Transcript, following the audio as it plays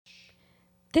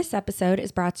This episode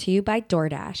is brought to you by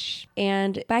DoorDash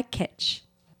and by Kitsch.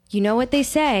 You know what they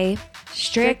say,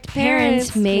 strict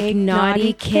parents make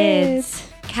naughty kids.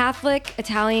 Catholic,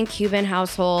 Italian, Cuban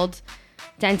household,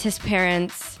 dentist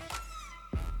parents,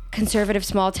 conservative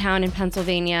small town in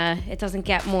Pennsylvania. It doesn't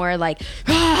get more like...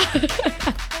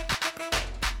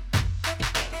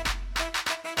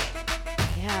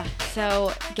 Yeah,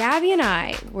 so Gabi and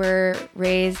I were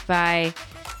raised by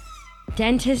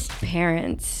dentist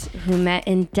parents who met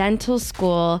in dental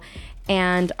school,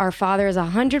 and our father is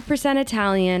 100%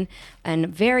 Italian and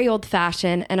very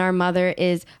old-fashioned, and our mother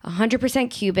is 100%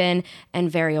 Cuban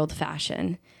and very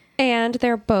old-fashioned. And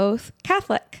they're both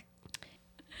Catholic.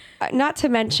 Not to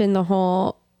mention the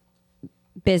whole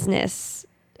business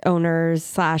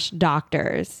owners /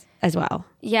 doctors as well.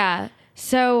 Yeah.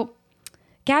 So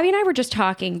Gabi and I were just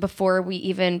talking before we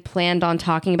even planned on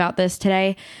talking about this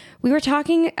today. We were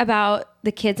talking about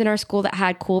the kids in our school that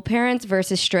had cool parents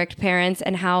versus strict parents,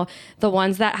 and how the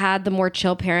ones that had the more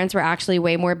chill parents were actually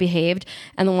way more behaved,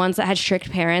 and the ones that had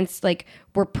strict parents like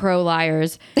were pro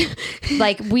liars.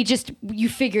 Like you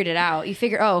figured it out. You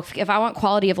figure, oh, if I want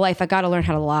quality of life, I got to learn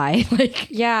how to lie.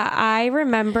 Yeah, I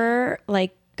remember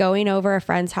like going over a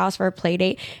friend's house for a play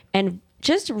date and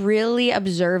just really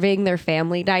observing their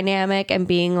family dynamic and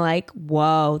being like,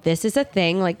 whoa, this is a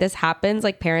thing. Like this happens.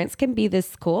 Like parents can be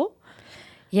this cool.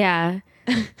 Yeah.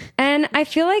 And I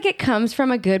feel like it comes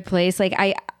from a good place. Like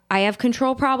I have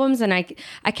control problems, and I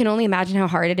can only imagine how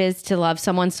hard it is to love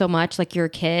someone so much, like you're a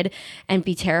kid, and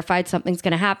be terrified something's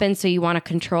going to happen. So you want to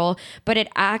control, but it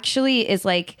actually is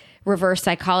like reverse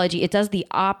psychology. It does the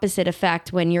opposite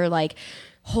effect when you're like,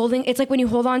 it's like when you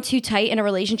hold on too tight in a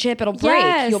relationship, it'll break.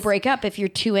 Yes. You'll break up if you're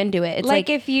too into it. It's like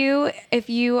if you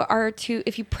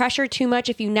pressure too much,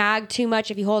 if you nag too much,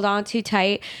 if you hold on too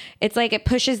tight, it's like it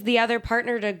pushes the other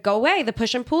partner to go away, the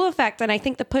push and pull effect. And I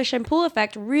think the push and pull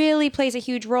effect really plays a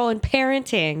huge role in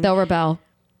parenting. They'll rebel.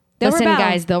 Listen,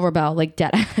 guys, they'll rebel like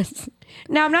dead ass.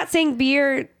 Now, I'm not saying be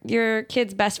your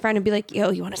kid's best friend and be like,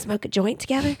 yo, you want to smoke a joint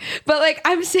together? But like,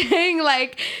 I'm saying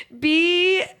like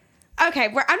be... Okay,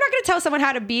 I'm not going to tell someone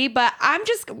how to be, but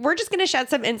we're just going to shed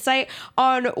some insight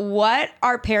on what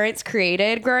our parents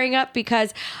created growing up,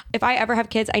 because if I ever have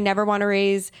kids, I never want to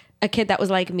raise a kid that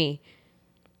was like me.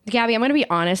 Gabi, I'm going to be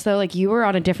honest though, like you were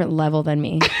on a different level than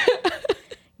me.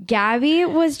 Gabi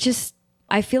was just,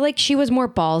 I feel like she was more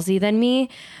ballsy than me.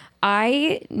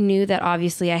 I knew that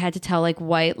obviously I had to tell like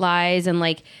white lies, and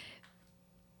like,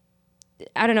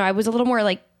 I don't know, I was a little more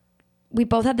like, we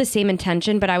both had the same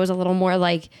intention, but I was a little more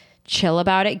like chill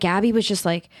about it. Gabi was just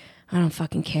like, I don't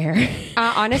fucking care.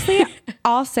 Honestly,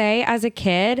 I'll say as a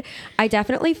kid, I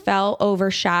definitely felt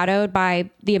overshadowed by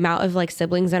the amount of like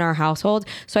siblings in our household.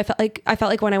 So I felt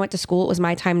like when I went to school, it was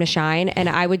my time to shine, and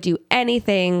I would do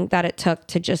anything that it took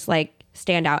to just like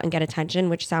stand out and get attention,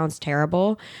 which sounds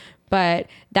terrible. But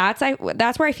that's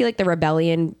where I feel like the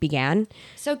rebellion began.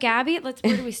 So Gabi,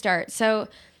 where do we start? So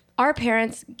our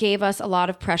parents gave us a lot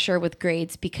of pressure with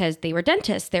grades because they were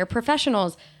dentists. They're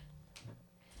professionals.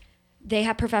 They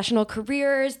have professional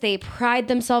careers. They pride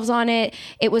themselves on it.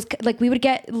 It was like we would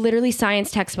get literally science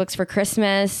textbooks for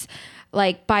Christmas,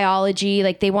 like biology.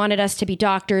 Like they wanted us to be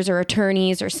doctors or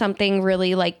attorneys or something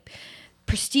really like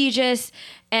prestigious,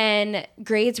 and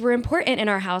grades were important in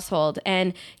our household.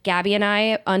 And Gabi and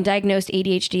I, undiagnosed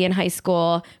ADHD in high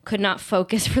school, could not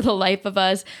focus for the life of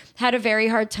us, had a very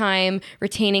hard time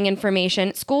retaining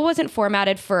information. School wasn't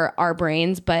formatted for our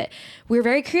brains, but we were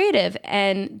very creative,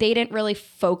 and they didn't really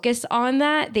focus on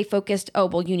that. They focused, oh,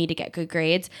 well, you need to get good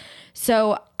grades.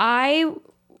 So I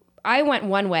went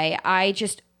one way. I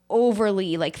just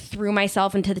overly like threw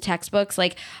myself into the textbooks.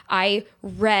 Like I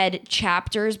read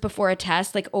chapters before a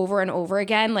test like over and over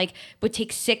again, like would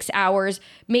take 6 hours,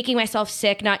 making myself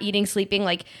sick, not eating, sleeping,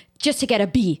 like just to get a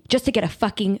B, just to get a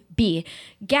fucking B.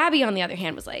 Gabi, on the other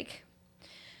hand, was like,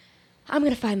 I'm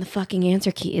going to find the fucking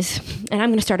answer keys, and I'm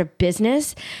going to start a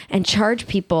business and charge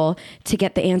people to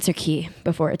get the answer key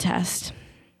before a test.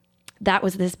 That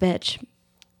was this bitch.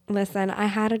 Listen, I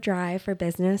had a drive for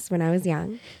business when I was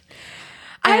young.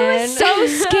 I was so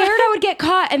scared I would get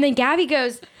caught. And then Gabi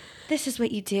goes, this is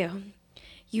what you do.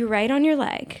 You write on your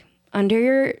leg under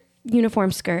your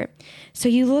uniform skirt. So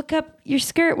you look up your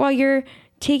skirt while you're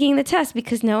taking the test,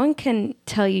 because no one can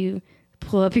tell you,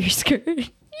 pull up your skirt.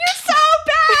 You're so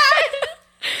bad.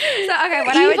 So, okay,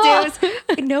 what I would do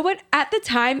is, you know what? At the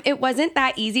time, it wasn't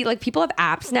that easy. Like, people have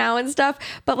apps now and stuff.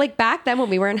 But, like, back then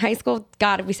when we were in high school,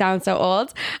 God, we sound so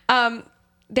old.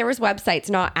 There was websites,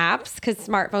 not apps, because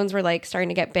smartphones were, like, starting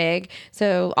to get big.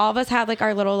 So all of us had, like,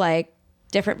 our little, like,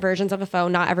 different versions of a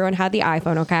phone. Not everyone had the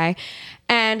iPhone, okay?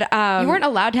 And You weren't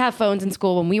allowed to have phones in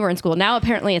school when we were in school. Now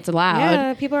apparently it's allowed.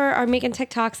 yeah, people are making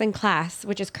TikToks in class,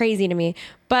 which is crazy to me.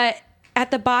 But at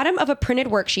the bottom of a printed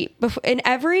worksheet, in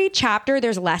every chapter,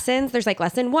 there's lessons. There's like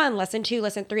lesson 1, lesson 2,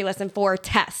 lesson 3, lesson 4,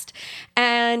 test.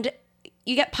 And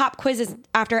you get pop quizzes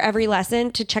after every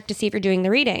lesson to check to see if you're doing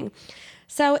the reading.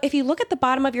 So if you look at the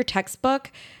bottom of your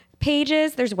textbook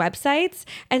pages, there's websites.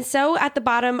 And so at the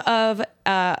bottom of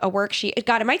a worksheet,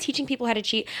 God, am I teaching people how to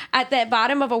cheat? At the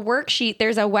bottom of a worksheet,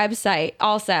 there's a website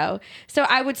also. So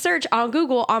I would search on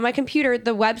Google on my computer,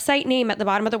 the website name at the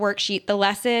bottom of the worksheet, the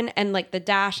lesson and like the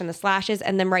dash and the slashes,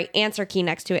 and then write answer key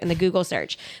next to it in the Google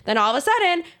search. Then all of a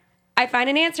sudden I find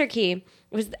an answer key.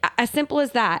 It was as simple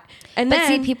as that. And But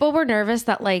see, people were nervous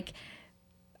that like,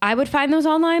 I would find those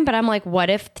online, but I'm like, what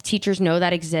if the teachers know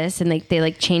that exists and they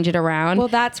like change it around? well,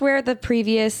 that's where the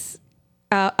previous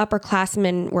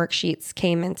upperclassmen worksheets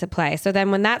came into play. So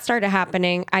then when that started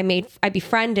happening, I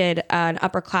befriended an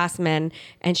upperclassman,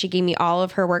 and she gave me all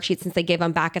of her worksheets since they gave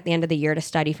them back at the end of the year to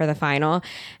study for the final.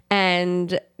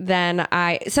 And then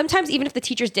sometimes even if the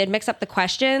teachers did mix up the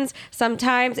questions,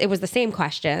 sometimes it was the same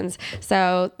questions.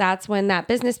 So that's when that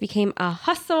business became a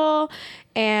hustle.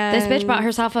 And this bitch bought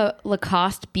herself a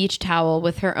Lacoste beach towel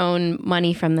with her own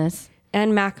money from this.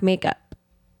 and MAC makeup.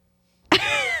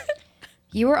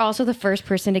 You were also the first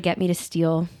person to get me to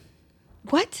steal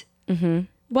What? Mm-hmm.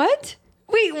 What?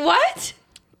 Wait, what?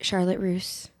 Charlotte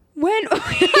Russe. When? Wait,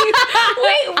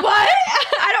 what?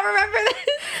 I don't remember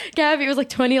this. Gabi, it was like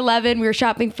 2011. We were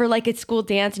shopping for like a school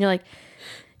dance, and you're like,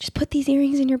 just put these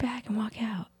earrings in your bag and walk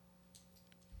out.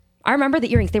 I remember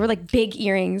the earrings. They were like big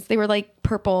earrings. They were like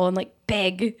purple and like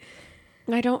big.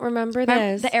 I don't remember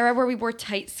this. The era where we wore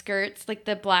tight skirts, like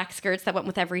the black skirts that went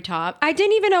with every top. I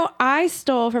didn't even know I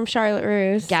stole from Charlotte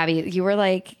Russe. Gabi, you were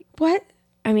like, What?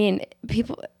 I mean,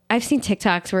 I've seen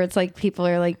TikToks where it's like people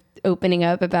are like opening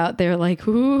up about their like,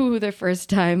 ooh, their first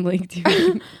time like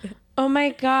doing. Oh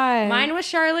my God. Mine was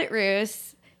Charlotte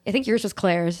Russe. I think yours was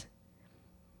Claire's.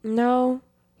 No.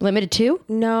 Limited 2?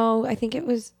 No, I think it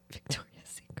was Victoria's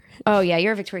Secret. Oh yeah,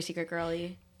 you're a Victoria's Secret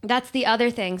girly. That's the other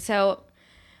thing. So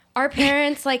our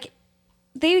parents, like,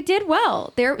 they did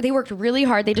well. They worked really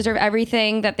hard. They deserve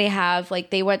everything that they have. Like,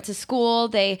 they went to school.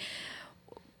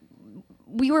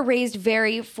 We were raised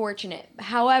very fortunate.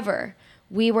 However,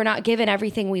 we were not given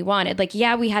everything we wanted. Like,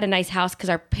 yeah, we had a nice house because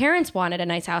our parents wanted a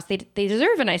nice house. They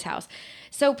deserve a nice house.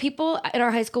 So people in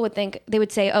our high school they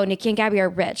would say, oh, Niki and Gabi are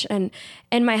rich. And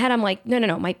in my head, I'm like, no.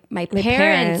 My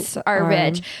parents are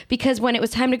rich. Because when it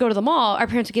was time to go to the mall, our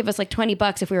parents would give us like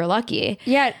 $20 if we were lucky.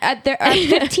 Yeah. At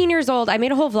 15 years old, I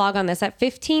made a whole vlog on this. At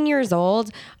 15 years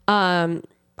old,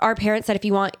 our parents said, if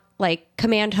you want like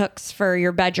command hooks for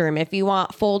your bedroom, if you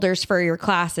want folders for your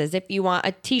classes, if you want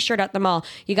a t-shirt at the mall,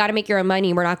 you got to make your own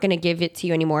money. We're not going to give it to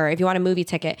you anymore. If you want a movie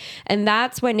ticket. And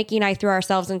that's when Niki and I threw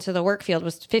ourselves into the work field,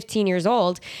 was 15 years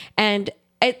old. And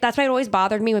that's why it always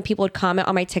bothered me when people would comment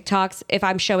on my TikToks if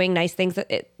I'm showing nice things.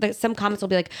 Some comments will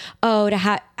be like, "Oh, to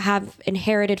have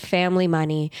inherited family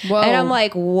money," Whoa. And I'm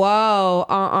like, "Whoa,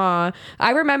 I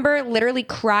remember literally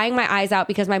crying my eyes out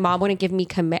because my mom wouldn't give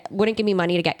me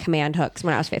money to get command hooks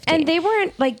when I was 15. And they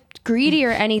weren't like greedy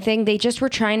or anything. They just were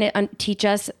trying to teach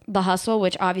us the hustle,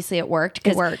 which obviously it worked.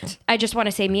 It worked. I just want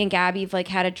to say, me and Gabi have like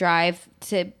had a drive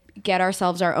to get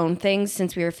ourselves our own things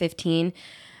since we were 15.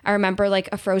 I remember like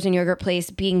a frozen yogurt place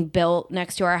being built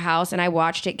next to our house, and I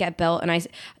watched it get built. And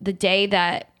the day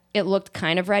that it looked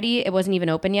kind of ready, it wasn't even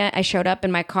open yet. I showed up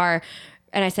in my car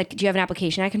and I said, do you have an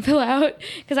application I can fill out?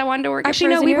 Because I wanted to work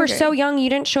Actually, at no, we were yogurt. so young. You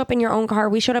didn't show up in your own car.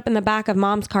 We showed up in the back of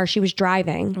Mom's car. She was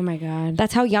driving. Oh my God.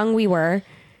 That's how young we were.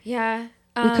 Yeah.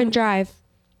 We couldn't drive.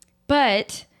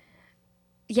 But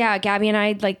yeah, Gabi and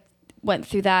I like went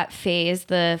through that phase,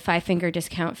 the 5-finger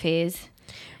discount phase.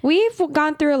 We've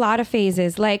gone through a lot of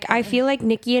phases. Like, I feel like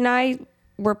Niki and I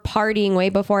were partying way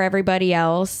before everybody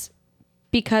else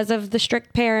because of the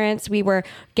strict parents. We were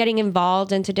getting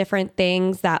involved into different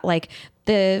things that like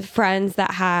the friends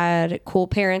that had cool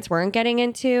parents weren't getting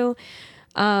into.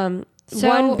 One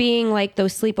being like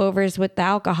those sleepovers with the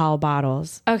alcohol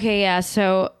bottles. Okay, yeah.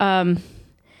 So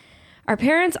our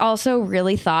parents also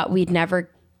really thought we'd never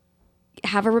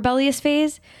have a rebellious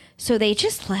phase. So they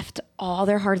just left all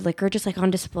their hard liquor just like on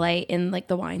display in like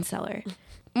the wine cellar.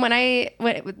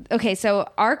 So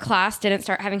our class didn't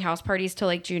start having house parties till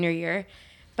like junior year.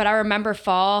 But I remember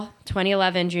fall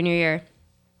 2011, junior year,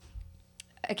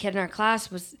 a kid in our class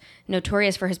was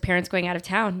notorious for his parents going out of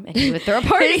town, and he would throw a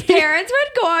party. His parents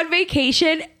would go on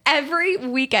vacation every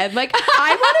weekend. Like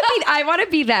I want to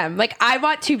be them. Like I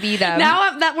want to be them.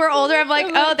 Now that we're older, I'm like,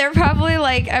 oh, they're probably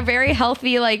like a very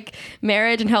healthy like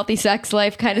marriage and healthy sex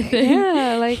life kind of thing.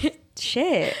 Yeah, like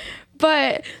shit.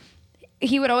 But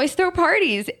he would always throw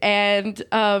parties, and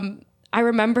I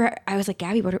remember I was like,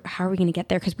 Gabby, how are we going to get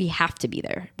there? Because we have to be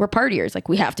there. We're partiers, like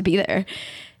we have to be there.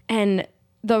 And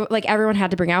everyone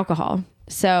had to bring alcohol.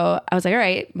 So I was like, all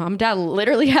right, mom and dad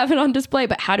literally have it on display,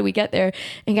 but how do we get there?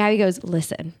 And Gabby goes,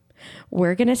 listen,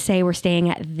 we're going to say we're staying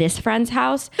at this friend's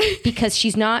house because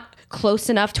she's not close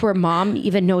enough to her mom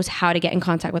even knows how to get in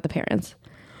contact with the parents.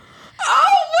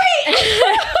 Oh, wait.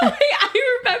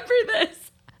 I remember this.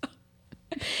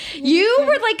 You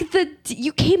were like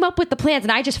you came up with the plans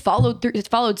and I just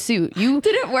followed suit. You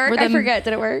Did it work? I forget.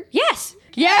 Did it work? Yes.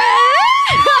 Yeah.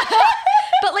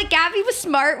 But like Gabby was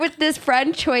smart with this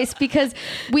friend choice because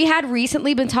we had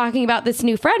recently been talking about this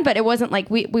new friend, but it wasn't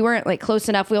like we weren't like close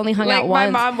enough. We only hung out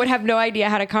once. My mom would have no idea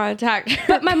how to contact her.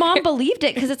 But my mom believed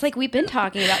it because it's like we've been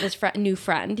talking about this new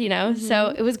friend, you know? Mm-hmm.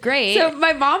 So it was great. So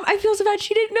my mom, I feel so bad.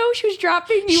 She didn't know she was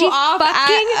dropping you off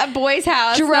at a boy's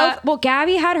house. Well,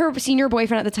 Gabby had her senior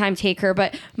boyfriend at the time take her,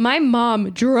 but my mom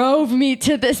drove me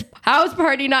to this house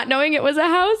party not knowing it was a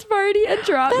house party and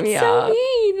dropped me off. That's so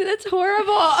mean. That's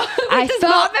horrible.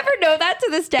 Does mom ever know that to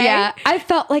this day? Yeah, I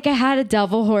felt like I had a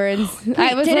devil horns.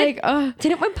 I was like, oh.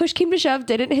 Didn't when push came to shove,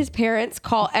 didn't his parents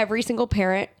call every single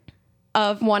parent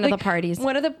of one of the parties?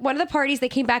 One of the parties, they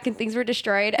came back and things were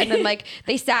destroyed, and then like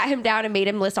they sat him down and made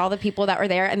him list all the people that were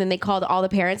there, and then they called all the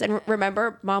parents. And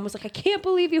remember, mom was like, I can't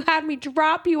believe you had me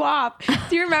drop you off.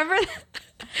 Do you remember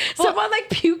that? Someone like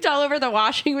puked all over the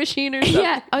washing machine or something.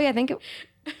 Yeah. Oh yeah, I think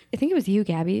it was you,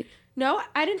 Gabby. No,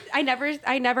 I didn't.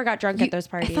 I never got drunk at those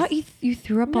parties. I thought you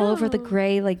threw up all over the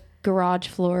gray like garage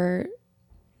floor.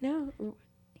 No.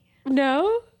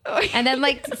 And then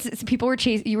like people were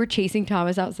you were chasing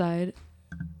Thomas outside.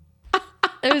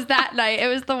 It was that night. It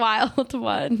was the wild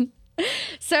one.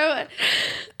 So,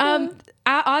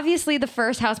 obviously the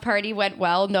first house party went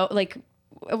well. No, like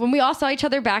when we all saw each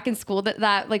other back in school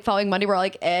that like following Monday, we're all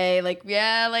like, hey, like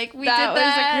yeah, like we did that.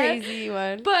 That was a crazy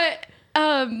one. But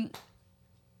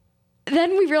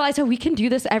then we realized, we can do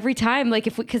this every time, like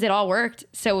because it all worked.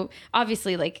 So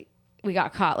obviously, like we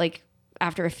got caught like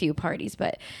after a few parties,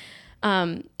 but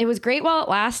it was great while it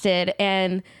lasted.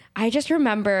 And I just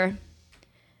remember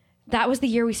that was the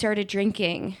year we started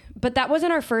drinking, but that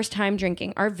wasn't our first time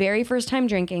drinking. Our very first time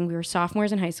drinking, we were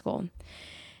sophomores in high school,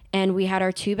 and we had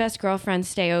our two best girlfriends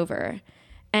stay over.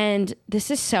 And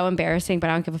this is so embarrassing, but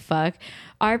I don't give a fuck.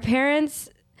 Our parents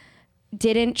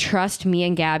didn't trust me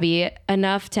and Gabby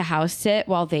enough to house sit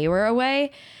while they were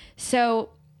away. So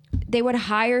they would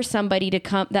hire somebody to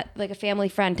come, like a family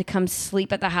friend, to come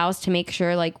sleep at the house to make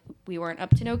sure like we weren't up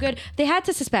to no good. They had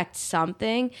to suspect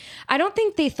something. I don't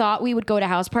think they thought we would go to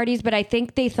house parties, but I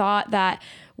think they thought that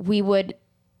we would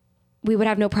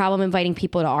have no problem inviting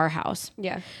people to our house.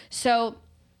 Yeah. So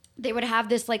they would have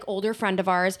this like older friend of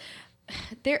ours.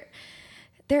 They're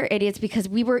idiots because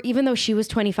even though she was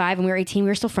 25 and we were 18, we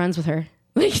were still friends with her.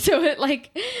 But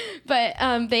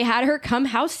they had her come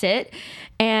house sit,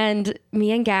 and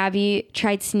me and Gabby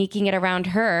tried sneaking it around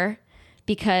her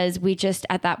because we just,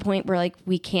 at that point, were like,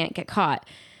 we can't get caught.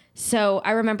 So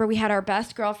I remember we had our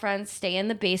best girlfriends stay in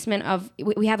the basement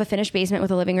we have a finished basement with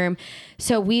a living room.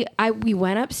 So we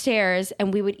went upstairs,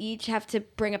 and we would each have to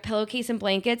bring a pillowcase and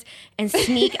blankets and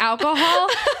sneak alcohol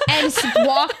and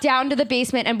walk down to the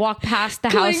basement and walk past the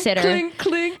house sitter. Clink,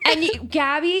 clink. And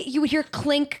Gabby, you would hear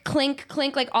clink, clink,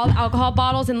 clink, like all the alcohol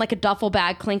bottles in like a duffel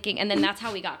bag clinking. And then that's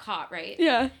how we got caught, right?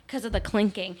 Yeah. Because of the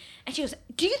clinking. And she goes,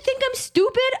 do you think I'm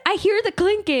stupid? I hear the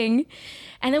clinking.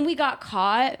 And then we got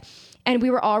caught. And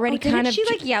we were already kind of... Did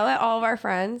she like yell at all of our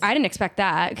friends? I didn't expect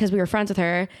that because we were friends with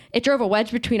her. It drove a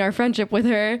wedge between our friendship with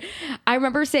her. I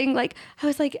remember saying like, I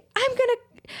was like,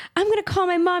 I'm gonna call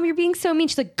my mom. You're being so mean.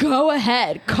 She's like, go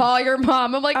ahead, call your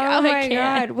mom. I'm like, oh my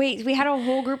God. Wait, we had a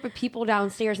whole group of people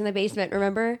downstairs in the basement,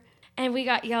 remember? And we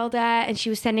got yelled at, and she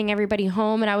was sending everybody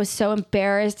home, and I was so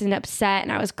embarrassed and upset,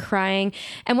 and I was crying.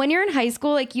 And when you're in high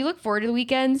school, like you look forward to the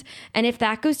weekends, and if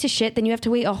that goes to shit, then you have to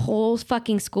wait a whole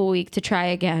fucking school week to try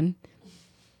again.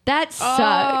 That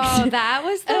sucked. Oh, that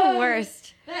was the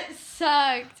worst. That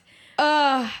sucked.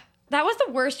 That was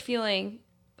the worst feeling.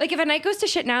 Like if a night goes to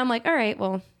shit now, I'm like, all right,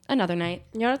 well, another night.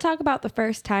 You want to talk about the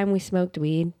first time we smoked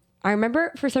weed? I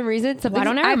remember for some reason something. Why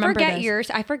don't I remember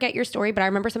I forget your story, but I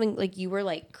remember something like you were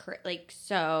like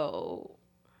so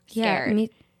scared. Yeah,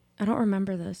 I don't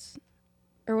remember this.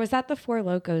 Or was that the Four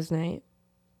Locos night?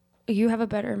 You have a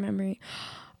better memory.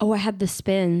 Oh, I had the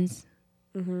spins.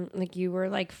 Mm-hmm. Like you were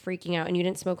like freaking out, and you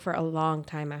didn't smoke for a long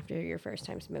time after your first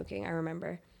time smoking. I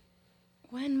remember.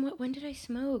 When did I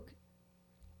smoke?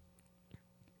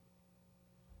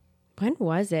 When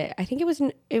was it? I think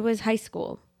it was high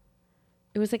school.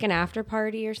 It was like an after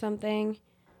party or something.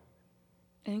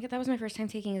 I think that was my first time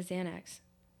taking a Xanax.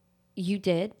 You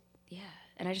did? Yeah.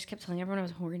 And I just kept telling everyone I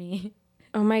was horny.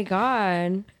 Oh my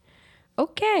God.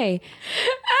 Okay.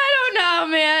 I don't know,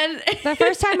 man. The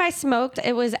first time I smoked,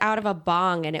 it was out of a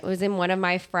bong, and it was in one of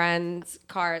my friends'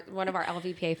 cars, one of our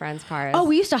LVPA friends' cars. Oh,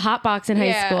 we used to hotbox in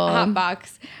high school.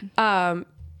 Hotbox.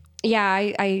 Yeah,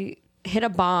 I hit a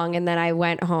bong, and then I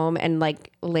went home and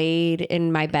like laid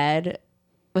in my bed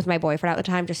with my boyfriend at the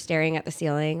time, just staring at the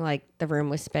ceiling, like the room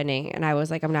was spinning, and I was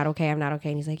like, I'm not okay.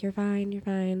 And he's like, you're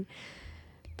fine.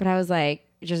 But I was like,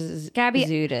 just Gabi,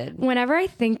 zooted. Whenever I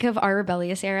think of our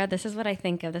Rebellious era, this is what I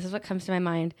think of. This is what comes to my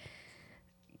mind.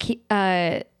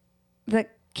 The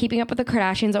Keeping Up with the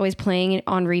Kardashians always playing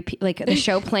on repeat, like the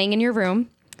show playing in your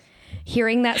room.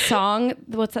 Hearing that song,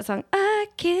 what's that song? I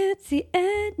can't see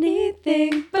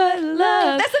anything but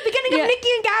love. That's the beginning of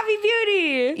Niki and Gabi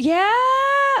Beauty.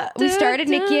 Yeah. We started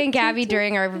Niki and Gabi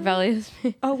during our Rebellious.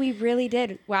 Oh, we really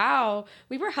did. Wow.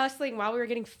 We were hustling while we were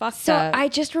getting fucked So up. I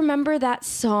just remember that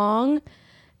song,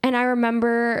 and I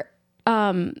remember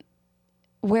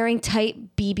wearing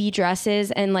tight BB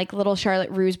dresses and like little Charlotte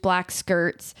Russe black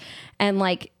skirts and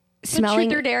like smelling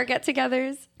Truth or Dare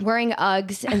get-togethers. Wearing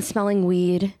Uggs and smelling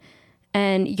weed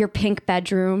and your pink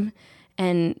bedroom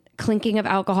and clinking of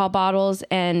alcohol bottles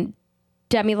and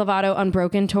Demi Lovato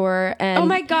Unbroken tour. And oh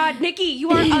my God, Niki, you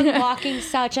are unlocking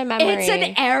such a memory. It's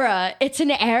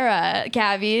an era,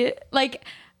 Gabi. Like,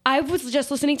 I was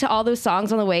just listening to all those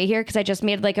songs on the way here because I just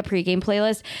made like a pregame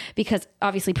playlist because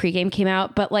obviously pregame came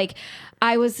out. But like,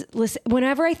 I was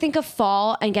whenever I think of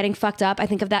fall and getting fucked up, I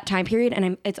think of that time period,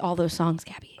 and it's all those songs,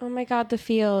 Gabi. Oh my God, the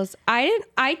feels. I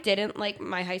didn't like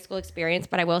my high school experience,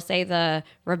 but I will say the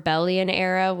Rebellion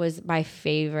era was my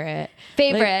favorite.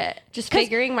 Like, just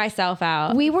figuring myself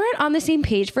out. We weren't on the same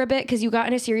page for a bit because you got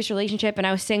in a serious relationship and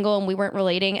I was single and we weren't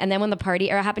relating. And then when the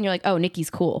party era happened, you're like, oh, Niki's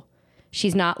cool.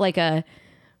 She's not like a,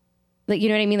 like, you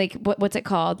know what I mean? Like, what's it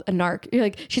called? A narc. You're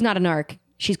like, she's not a narc.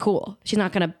 She's cool. She's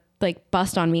not going to like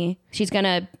bust on me. She's going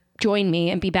to join me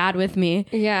and be bad with me.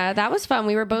 Yeah, that was fun.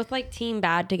 We were both like team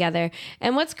bad together.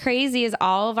 And what's crazy is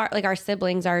all of our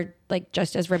siblings are like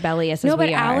just as rebellious as we are. No, but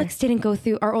Alex didn't go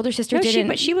through, our older sister didn't.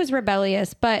 But she was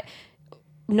rebellious, but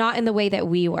not in the way that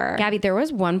we were. Gabi, there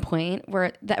was one point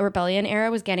where that Rebellion era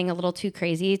was getting a little too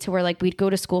crazy to where like we'd go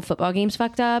to school football games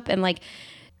fucked up. And like,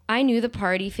 I knew the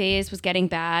party phase was getting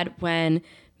bad when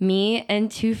me and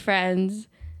two friends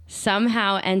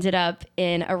somehow ended up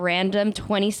in a random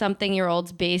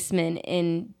 20-something-year-old's basement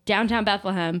in downtown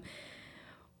Bethlehem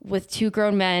with two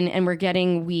grown men, and we're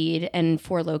getting weed and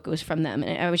Four Locos from them.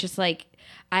 And I was just like,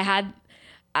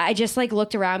 I just like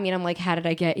looked around me and I'm like, how did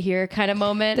I get here kind of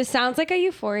moment. This sounds like a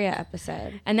Euphoria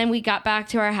episode. And then we got back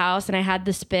to our house and I had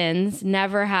the spins.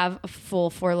 Never have a full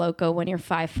Four Loko when you're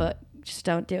 5 foot. Just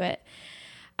don't do it.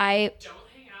 Don't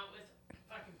hang out with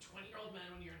fucking 20-year-old men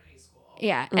when you're in high school.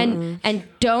 Yeah, and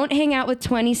don't hang out with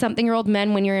 20-something-year-old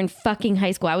men when you're in fucking high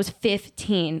school. I was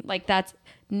 15. Like, that's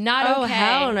not okay. Oh,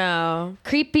 hell no.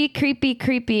 Creepy.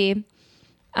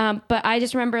 But I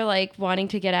just remember, like, wanting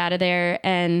to get out of there,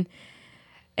 and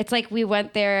it's like we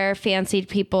went there, fancied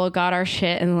people, got our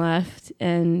shit, and left,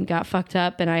 and got fucked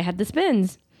up, and I had the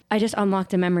spins. I just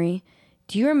unlocked a memory.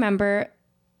 Do you remember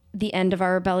the end of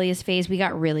our rebellious phase? We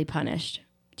got really punished.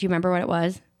 Do you remember what it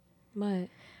was? What?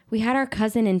 We had our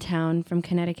cousin in town from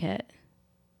Connecticut.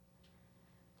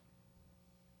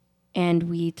 And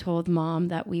we told Mom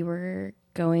that we were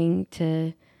going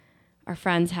to our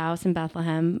friend's house in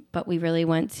Bethlehem, but we really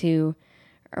went to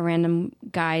a random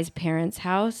guy's parents'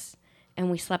 house, and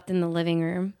we slept in the living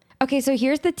room. Okay, so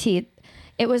here's the tea.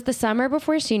 It was the summer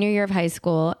before senior year of high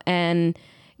school, and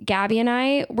Gabi and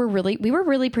I were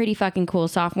really pretty fucking cool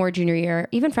sophomore, junior year,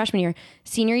 even freshman year.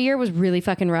 Senior year was really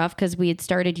fucking rough because we had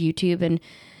started YouTube.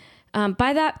 And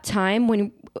by that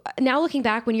time, now looking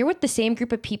back, when you're with the same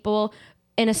group of people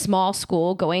in a small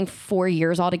school going 4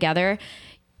 years all together,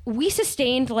 we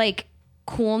sustained like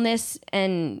coolness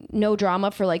and no drama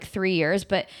for like 3 years.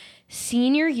 But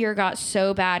senior year got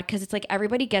so bad because it's like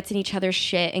everybody gets in each other's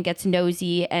shit and gets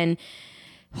nosy and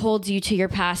holds you to your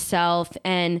past self,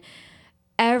 and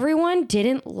everyone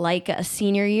didn't like us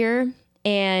senior year,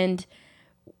 and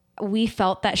we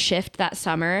felt that shift that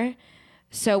summer.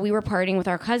 So we were partying with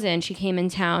our cousin. She came in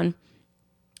town,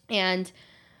 and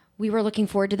we were looking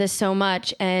forward to this so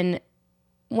much. And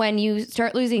when you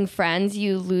start losing friends,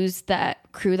 you lose that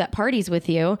crew that parties with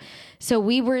you. So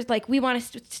we were like, we want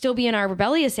to still be in our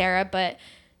rebellious era, but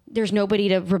there's nobody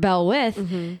to rebel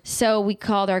with. So we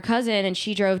called our cousin and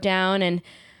she drove down, and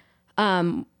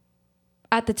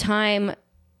at the time,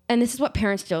 and this is what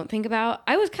parents don't think about,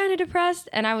 I was kind of depressed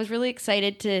and I was really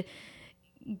excited to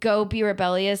go be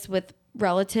rebellious with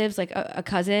relatives, like a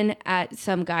cousin at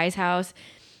some guy's house.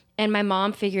 And my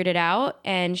mom figured it out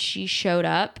and she showed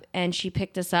up and she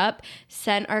picked us up,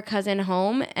 sent our cousin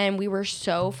home, and we were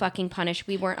so fucking punished.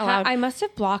 We weren't allowed. I must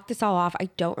have blocked this all off. I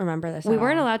don't remember this. We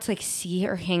weren't allowed to like see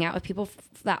or hang out with people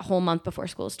that whole month before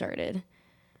school started.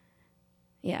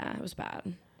 Yeah, it was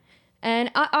bad.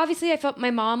 And obviously I felt my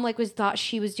mom like thought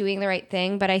she was doing the right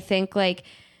thing, but I think like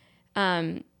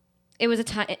it was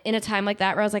in a time like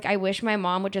that where I was like, I wish my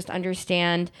mom would just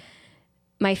understand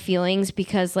my feelings,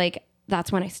 because like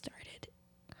that's when I started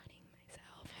cutting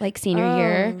myself. Like senior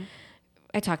year.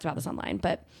 I talked about this online,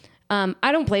 but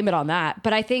I don't blame it on that.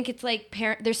 But I think it's like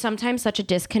there's sometimes such a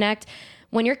disconnect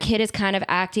when your kid is kind of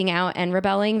acting out and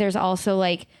rebelling. There's also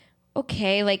like,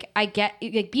 okay, like I get,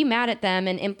 like, be mad at them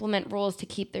and implement rules to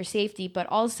keep their safety. But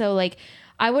also like,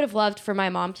 I would have loved for my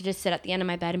mom to just sit at the end of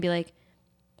my bed and be like,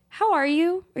 how are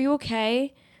you? Are you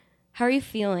okay? How are you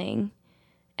feeling?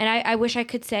 And I wish I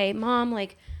could say, Mom,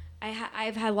 like,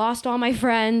 I've had lost all my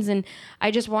friends and I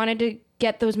just wanted to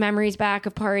get those memories back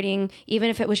of partying, even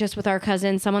if it was just with our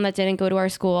cousin, someone that didn't go to our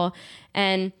school.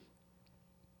 And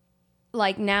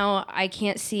like now I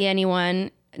can't see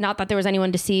anyone, not that there was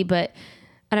anyone to see, but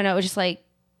I don't know, it was just like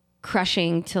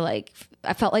crushing to like,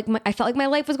 I felt like my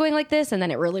life was going like this, and then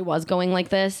it really was going like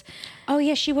this. Oh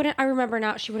yeah, I remember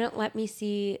now, she wouldn't let me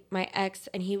see my ex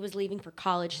and he was leaving for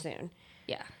college soon.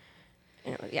 Yeah.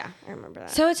 Yeah, I remember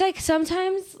that. So it's like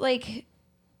sometimes like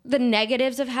the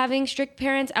negatives of having strict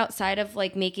parents, outside of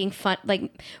like making fun,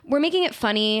 like we're making it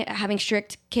funny having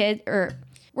strict kids, or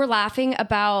we're laughing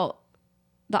about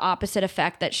the opposite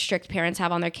effect that strict parents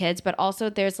have on their kids. But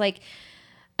also there's like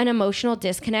an emotional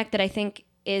disconnect that I think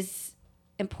is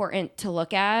important to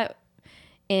look at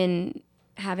in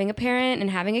having a parent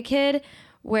and having a kid,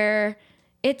 where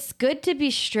it's good to be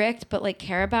strict, but like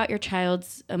care about your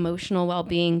child's emotional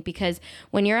well-being, because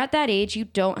when you're at that age, you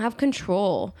don't have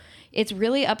control. It's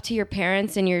really up to your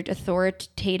parents and your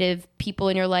authoritative people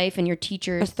in your life and your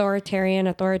teachers. Authoritarian,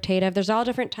 authoritative. There's all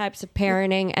different types of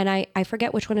parenting. And I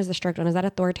forget which one is the strict one. Is that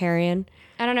authoritarian?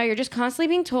 I don't know. You're just constantly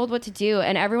being told what to do.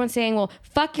 And everyone's saying, well,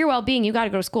 fuck your well-being. You got to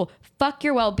go to school. Fuck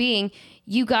your well-being.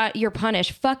 You're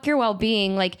punished. Fuck your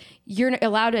well-being. Like, you're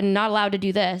allowed and not allowed to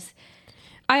do this.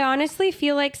 I honestly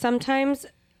feel like sometimes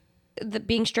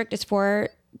being strict is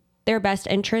for their best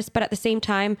interest, but at the same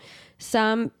time,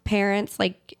 some parents,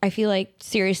 like, I feel like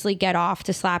seriously get off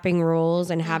to slapping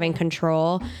rules and having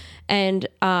control. And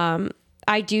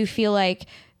I do feel like,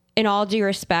 in all due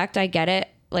respect, I get it.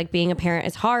 Like, being a parent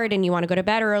is hard and you want to go to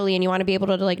bed early and you want to be able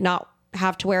to like not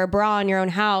have to wear a bra in your own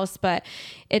house. But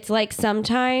it's like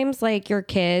sometimes like your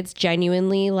kids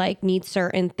genuinely like need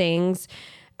certain things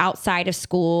outside of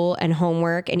school and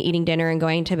homework and eating dinner and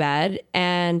going to bed.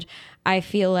 And I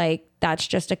feel like that's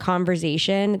just a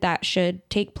conversation that should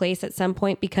take place at some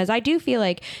point, because I do feel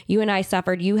like you and I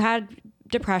suffered. You had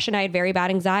depression. I had very bad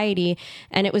anxiety,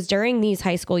 and it was during these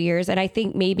high school years. And I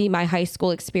think maybe my high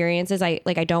school experiences, I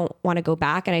don't want to go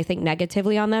back and I think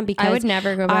negatively on them, because I would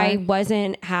never go back. I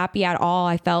wasn't happy at all.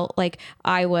 I felt like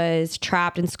I was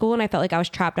trapped in school and I felt like I was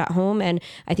trapped at home. And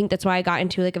I think that's why I got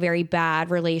into like a very bad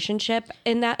relationship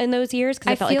in those years,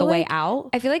 because I felt like a way out.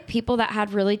 I feel like people that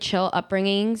had really chill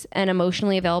upbringings and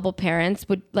emotionally available parents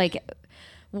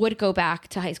would go back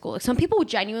to high school. Like, some people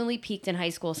genuinely peaked in high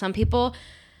school. Some people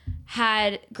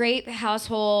had great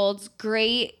households,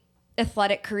 great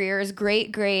athletic careers,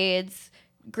 great grades,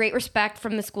 great respect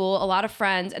from the school, a lot of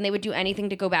friends, and they would do anything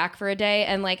to go back for a day.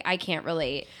 And like, I can't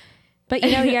relate. But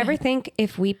you ever think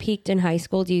if we peaked in high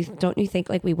school, don't you think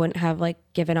like we wouldn't have like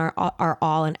given our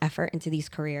all and effort into these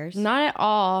careers? Not at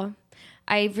all.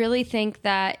 I really think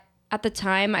that at the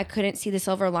time I couldn't see the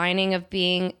silver lining of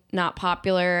being not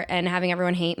popular and having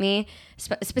everyone hate me,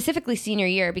 specifically senior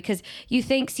year, because you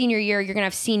think senior year you're gonna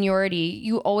have seniority.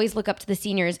 You always look up to the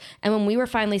seniors, and when we were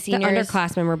finally seniors, the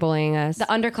underclassmen were bullying us. The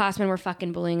underclassmen were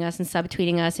fucking bullying us and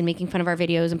subtweeting us and making fun of our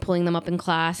videos and pulling them up in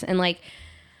class, and like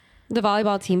the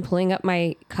volleyball team pulling up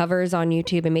my covers on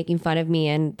YouTube and making fun of me,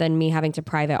 and then me having to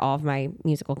private all of my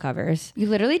musical covers. You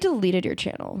literally deleted your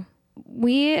channel.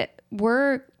 We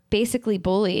were basically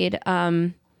bullied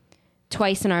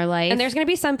twice in our life. And there's going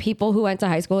to be some people who went to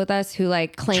high school with us who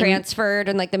like transferred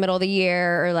in like the middle of the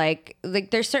year, or like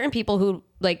there's certain people who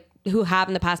like who have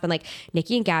in the past been like,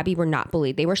 Niki and Gabi were not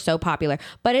bullied. They were so popular.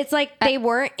 But it's like they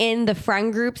weren't in the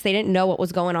friend groups. They didn't know what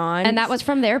was going on. And that was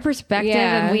from their perspective.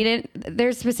 Yeah. And we didn't,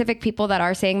 there's specific people that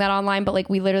are saying that online, but like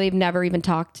we literally have never even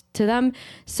talked to them.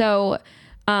 So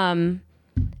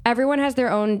everyone has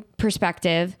their own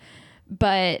perspective.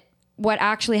 But what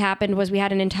actually happened was we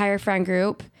had an entire friend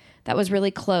group that was really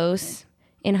close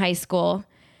in high school.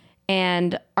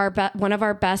 And one of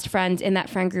our best friends in that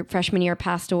friend group freshman year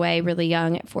passed away really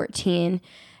young at 14.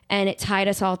 And it tied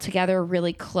us all together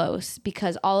really close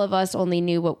because all of us only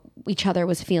knew what each other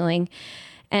was feeling.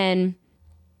 And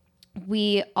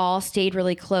we all stayed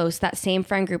really close, that same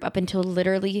friend group, up until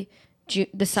literally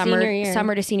the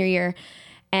summer to senior year.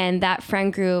 And that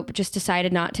friend group just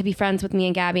decided not to be friends with me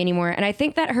and Gabi anymore. And I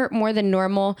think that hurt more than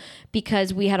normal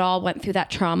because we had all went through that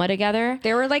trauma together.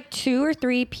 There were like 2 or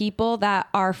 3 people that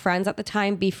our friends at the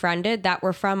time befriended that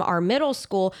were from our middle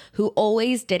school who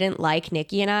always didn't like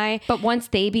Niki and I. But once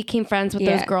they became friends with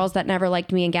those girls that never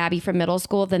liked me and Gabi from middle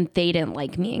school, then they didn't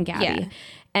like me and Gabi. Yeah.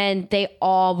 And they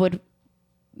all would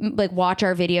like watch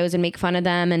our videos and make fun of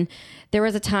them. And there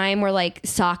was a time where like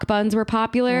sock buns were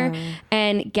popular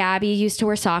and Gabi used to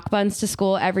wear sock buns to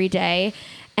school every day.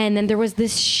 And then there was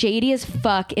this shady as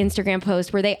fuck Instagram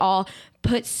post where they all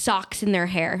put socks in their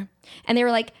hair and they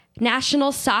were like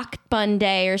National Sock Bun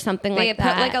Day or something like that.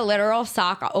 They put like a literal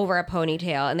sock over a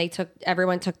ponytail and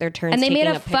everyone took their turns and they taking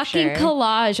made a fucking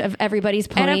collage of everybody's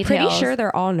ponytails. And I'm pretty sure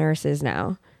they're all nurses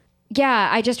now. Yeah.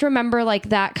 I just remember like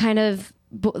that kind of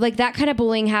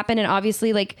bullying happened. And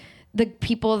obviously like the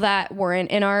people that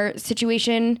weren't in our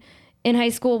situation in high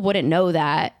school wouldn't know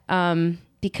that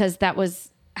because that was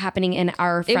happening in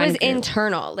our friend group.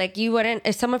 Internal. Like you wouldn't,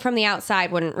 if someone from the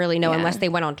outside wouldn't really know unless they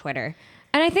went on Twitter.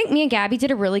 And I think me and Gabi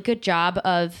did a really good job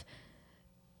of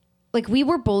like, we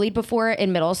were bullied before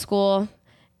in middle school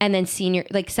and then senior,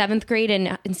 like 7th grade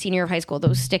and senior of high school,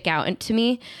 those stick out to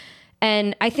me.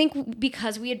 And I think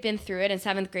because we had been through it in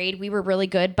 7th grade, we were really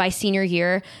good by senior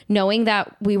year, knowing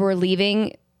that we were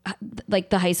leaving like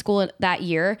the high school that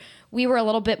year. We were a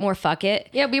little bit more fuck it.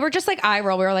 Yeah, we were just like eye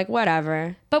roll. We were like,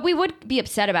 whatever. But we would be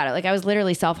upset about it. Like I was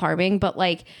literally self-harming, but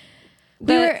like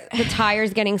the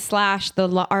tires getting slashed,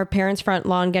 our parents' front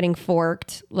lawn getting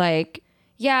forked. Like,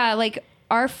 yeah, like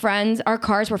our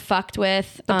cars were fucked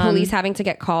with. The police having to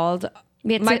get called.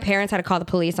 My parents had to call the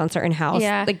police on certain house.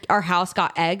 Yeah. Like our house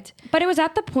got egged. But it was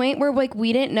at the point where like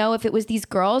we didn't know if it was these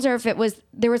girls or if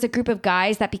there was a group of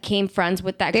guys that became friends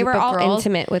with that group of girls. They were all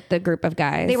intimate with the group of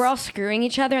guys. They were all screwing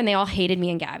each other and they all hated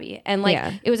me and Gabi. And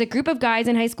like it was a group of guys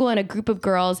in high school and a group of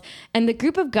girls. And the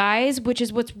group of guys, which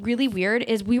is what's really weird,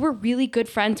 is we were really good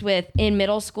friends with in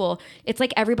middle school. It's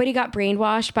like everybody got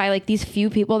brainwashed by like these few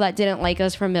people that didn't like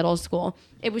us from middle school.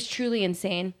 It was truly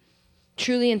insane.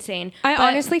 Truly insane. I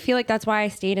honestly feel like that's why I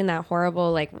stayed in that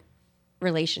horrible like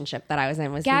relationship that I was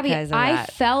in was Gabi, because of I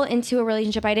that. fell into a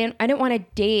relationship. I didn't want to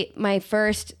date my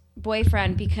first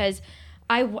boyfriend because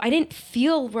I didn't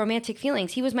feel romantic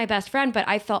feelings. He was my best friend, but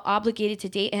I felt obligated to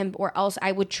date him or else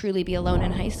I would truly be alone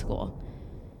in high school.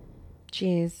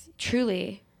 Jeez.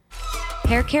 Truly.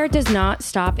 Hair care does not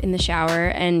stop in the shower,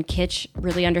 and Kitsch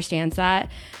really understands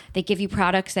that. They give you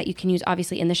products that you can use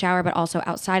obviously in the shower, but also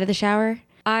outside of the shower.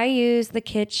 I use the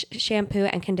Kitsch shampoo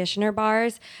and conditioner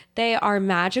bars. They are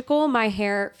magical. My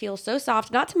hair feels so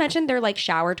soft. Not to mention they're like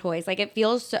shower toys. Like it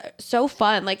feels so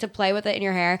fun like to play with it in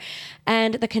your hair.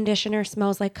 And the conditioner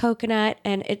smells like coconut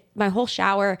and my whole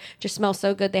shower just smells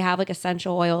so good. They have like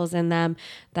essential oils in them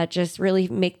that just really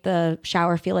make the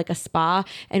shower feel like a spa.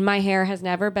 And my hair has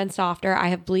never been softer. I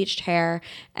have bleached hair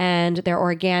and they're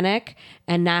organic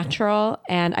and natural.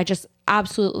 And I just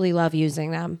absolutely love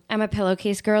using them. I'm a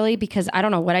pillowcase girly because I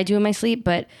don't know what I do in my sleep,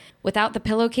 but without the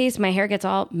pillowcase, my hair gets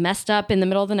all messed up in the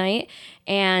middle of the night.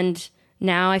 And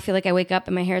now I feel like I wake up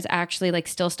and my hair is actually like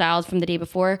still styled from the day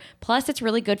before. Plus, it's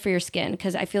really good for your skin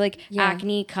because I feel like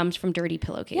acne comes from dirty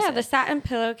pillowcases. Yeah, the satin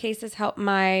pillowcases help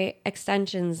my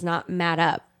extensions not mat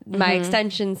up. My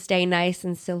extensions stay nice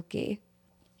and silky.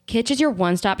 Kitsch is your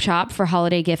one-stop shop for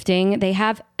holiday gifting. They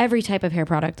have every type of hair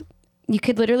product. You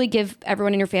could literally give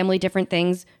everyone in your family different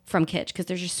things from Kitsch because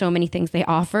there's just so many things they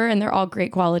offer and they're all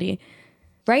great quality.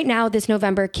 Right now, this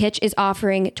November, Kitsch is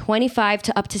offering 25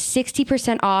 to up to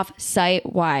 60% off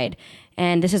site-wide.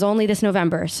 And this is only this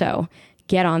November, so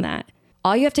get on that.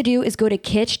 All you have to do is go to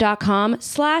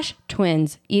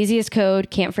kitsch.com/twins. Easiest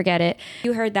code, can't forget it.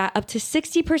 You heard that, up to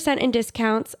 60% in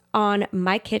discounts on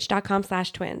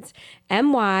mykitsch.com/twins.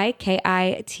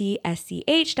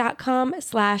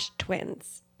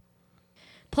 mykitsch.com/twins.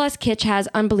 Plus, Kitsch has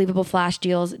unbelievable flash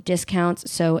deals,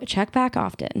 discounts, so check back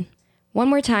often. One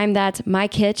more time, that's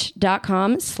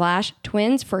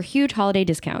mykitsch.com/twins for huge holiday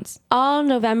discounts. All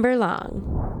November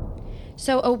long.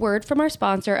 So a word from our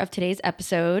sponsor of today's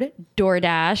episode,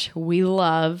 DoorDash. We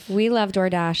love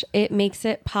DoorDash. It makes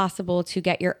it possible to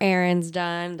get your errands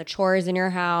done, the chores in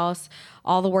your house,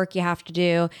 all the work you have to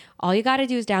do. All you got to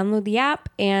do is download the app,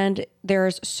 and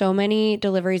there's so many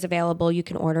deliveries available. You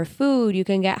can order food, you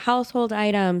can get household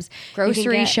items,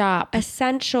 grocery shop,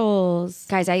 essentials.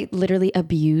 Guys, I literally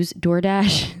abuse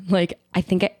DoorDash. Like, I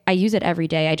think I use it every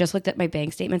day. I just looked at my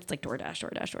bank statements. It's like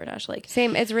DoorDash. Like,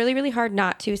 same. It's really, really hard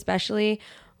not to, especially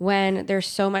when there's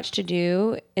so much to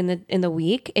do in the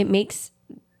week. It makes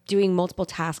doing multiple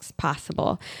tasks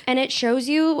possible. And it shows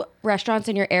you restaurants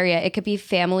in your area. It could be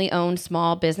family-owned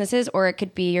small businesses, or it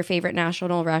could be your favorite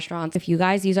national restaurants. If you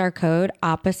guys use our code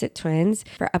Opposite Twins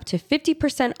for up to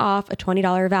 50% off a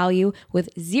 $20 value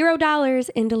with $0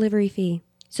 in delivery fee.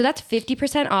 So that's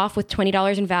 50% off with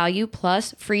 $20 in value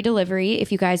plus free delivery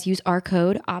if you guys use our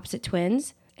code Opposite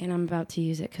Twins. And I'm about to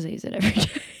use it because I use it every day.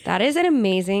 That is an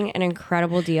amazing and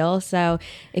incredible deal. So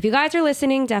if you guys are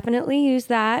listening, definitely use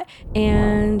that.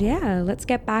 And yeah, let's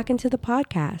get back into the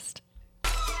podcast.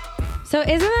 So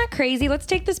isn't that crazy? Let's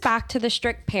take this back to the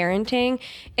strict parenting.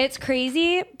 It's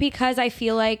crazy because I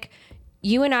feel like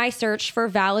you and I searched for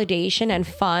validation and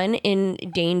fun in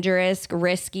dangerous,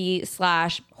 risky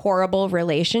 / horrible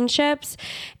relationships.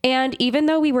 And even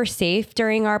though we were safe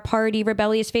during our party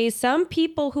rebellious phase, some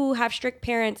people who have strict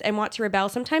parents and want to rebel,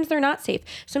 sometimes they're not safe.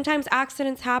 Sometimes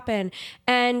accidents happen.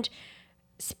 And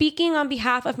speaking on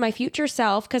behalf of my future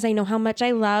self, because I know how much I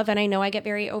love and I know I get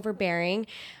very overbearing,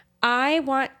 I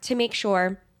want to make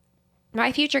sure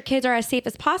my future kids are as safe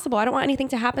as possible. I don't want anything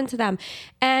to happen to them.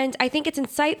 And I think it's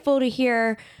insightful to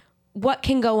hear what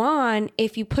can go on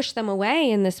if you push them away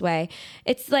in this way.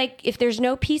 It's like if there's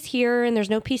no peace here and there's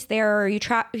no peace there, or you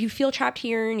feel trapped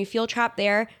here and you feel trapped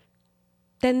there,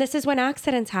 then this is when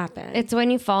accidents happen. It's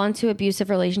when you fall into abusive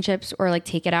relationships or like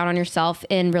take it out on yourself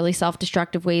in really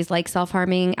self-destructive ways like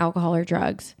self-harming, alcohol, or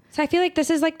drugs. So I feel like this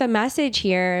is like the message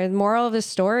here, the moral of the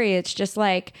story. It's just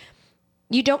like,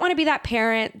 you don't want to be that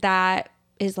parent that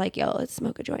is like, yo, let's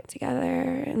smoke a joint together.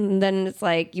 And then it's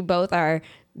like you both are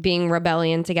being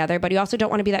rebellion together. But you also don't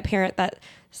want to be that parent that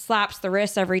slaps the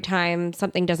wrist every time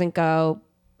something doesn't go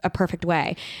a perfect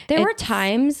way. There were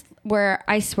times where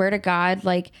I swear to God,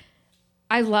 like,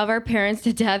 I love our parents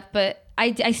to death, but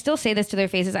I still say this to their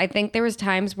faces. I think there was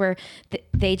times where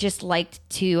they just liked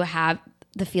to have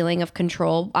the feeling of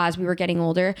control as we were getting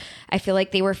older. I feel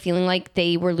like they were feeling like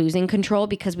they were losing control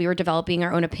because we were developing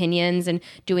our own opinions and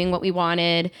doing what we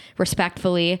wanted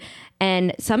respectfully.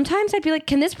 And sometimes I'd be like,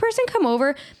 can this person come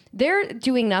over? They're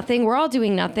doing nothing. We're all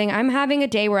doing nothing. I'm having a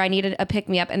day where I needed a pick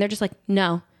me up. And they're just like,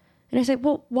 no. And I said,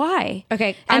 well, why?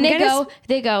 Okay. And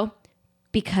they go,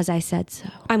 because I said so.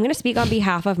 I'm going to speak on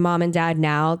behalf of mom and dad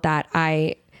now that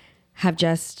I have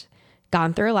just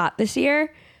gone through a lot this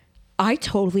year. I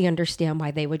totally understand why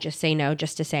they would just say no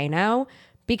just to say no,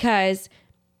 because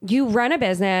you run a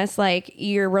business, like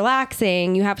you're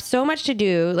relaxing, you have so much to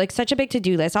do, like such a big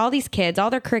to-do list, all these kids,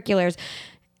 all their curriculars,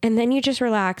 and then you just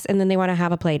relax and then they want to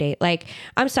have a play date. Like,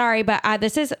 I'm sorry, but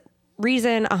this is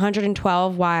reason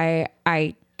 112 why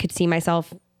I could see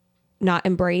myself not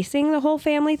embracing the whole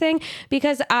family thing,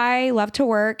 because I love to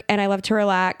work and I love to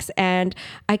relax, and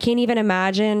I can't even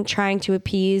imagine trying to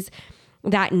appease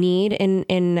that need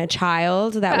in a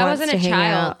child that wants to hang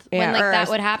out. When like that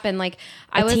would happen. Like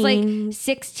I was like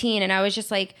 16 and I was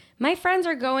just like, my friends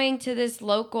are going to this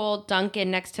local Dunkin'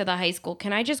 next to the high school.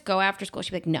 Can I just go after school?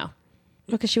 She'd be like, no.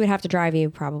 Because she would have to drive you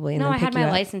probably. And no, then I had my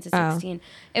license at 16.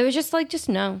 It was just like, just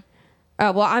no.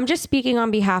 Oh, well, I'm just speaking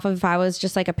on behalf of if I was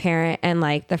just like a parent and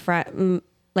like the friend,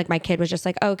 like my kid was just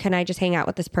like, oh, can I just hang out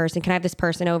with this person? Can I have this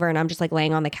person over? And I'm just like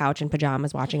laying on the couch in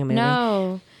pajamas watching a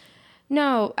movie.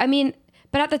 No. I mean,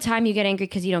 but at the time you get angry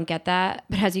because you don't get that.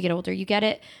 But as you get older, you get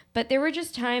it. But there were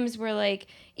just times where like,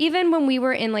 even when we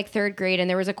were in like 3rd grade and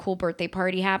there was a cool birthday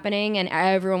party happening and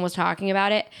everyone was talking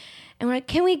about it. And we're like,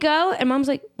 can we go? And mom's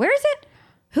like, where is it?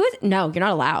 Who is it? No, you're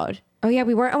not allowed. Oh yeah,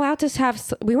 we weren't allowed to have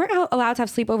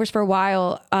sleepovers for a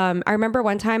while. I remember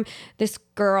one time this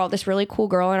really cool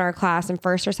girl in our class in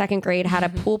 1st or 2nd grade had a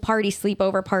pool party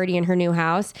sleepover party in her new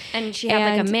house, and she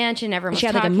had like a mansion. Everyone she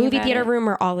had like a movie theater room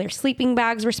where all their sleeping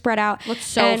bags were spread out. Looked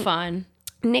so fun.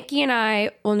 Niki and I,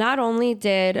 well, not only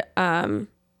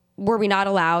were we not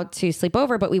allowed to sleep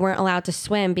over, but we weren't allowed to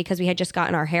swim because we had just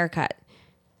gotten our hair cut.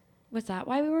 Was that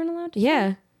why we weren't allowed to?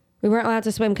 Yeah. We weren't allowed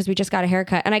to swim because we just got a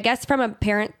haircut. And I guess from a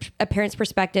parent's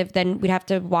perspective, then we'd have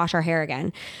to wash our hair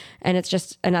again. And it's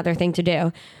just another thing to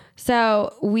do.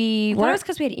 So we I thought it weren't. was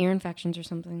because we had ear infections or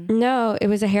something. No, it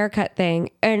was a haircut thing.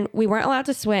 And we weren't allowed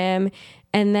to swim.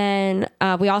 And then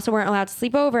we also weren't allowed to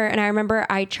sleep over. And I remember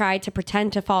I tried to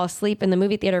pretend to fall asleep in the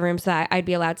movie theater room so that I'd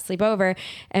be allowed to sleep over.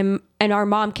 And our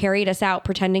mom carried us out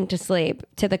pretending to sleep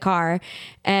to the car.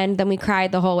 And then we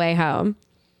cried the whole way home.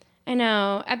 I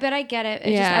know. I bet I get it.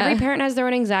 It's Yeah. just every parent has their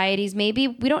own anxieties. Maybe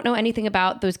we don't know anything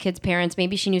about those kids' parents.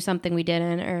 Maybe she knew something we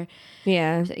didn't, or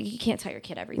Yeah. you can't tell your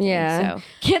kid everything. Yeah. So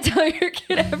Can't tell your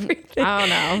kid everything. I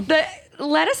don't know.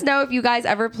 Let us know if you guys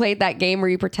ever played that game where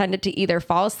you pretended to either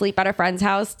fall asleep at a friend's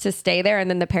house to stay there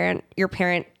and then your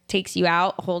parent takes you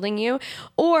out holding you,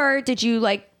 or did you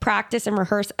like practice and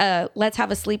rehearse let's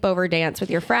have a sleepover dance with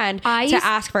your friend to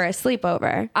ask for a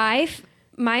sleepover?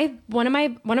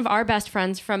 One of our best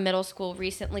friends from middle school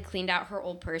recently cleaned out her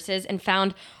old purses and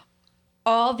found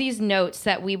all these notes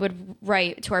that we would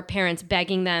write to our parents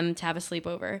begging them to have a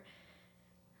sleepover.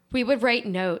 We would write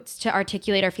notes to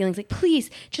articulate our feelings, like, please,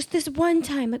 just this one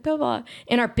time, like, blah, blah,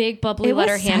 in our big, bubbly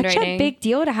letter handwriting. It was such a big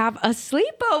deal to have a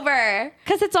sleepover.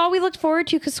 Because it's all we looked forward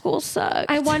to because school sucked.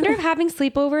 I wonder if having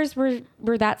sleepovers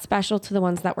were that special to the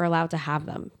ones that were allowed to have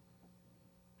them.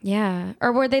 Yeah.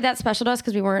 Or were they that special to us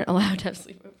because we weren't allowed to have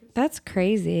sleepovers? That's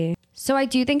crazy. So I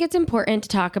do think it's important to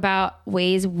talk about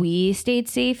ways we stayed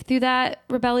safe through that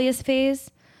rebellious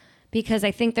phase, because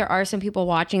I think there are some people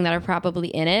watching that are probably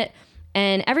in it.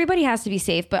 And everybody has to be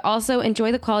safe, but also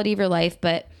enjoy the quality of your life,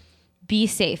 but be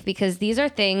safe, because these are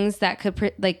things that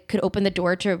could open the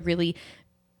door to really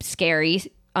scary,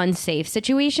 unsafe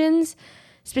situations,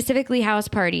 specifically house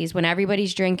parties when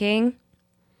everybody's drinking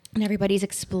and everybody's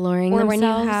exploring Or themselves.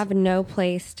 when you have no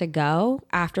place to go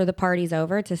after the party's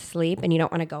over to sleep and you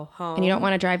don't want to go home. And you don't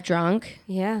want to drive drunk.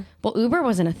 Yeah. Well, Uber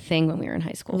wasn't a thing when we were in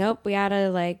high school. Nope. We had to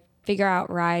like figure out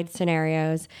ride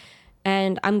scenarios.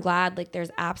 And I'm glad like there's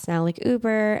apps now like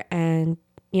Uber and,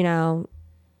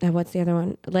 what's the other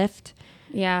one? Lyft.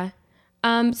 Yeah.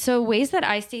 So ways that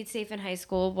I stayed safe in high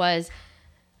school was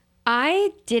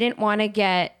I didn't want to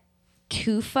get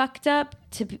too fucked up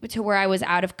to where I was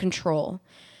out of control,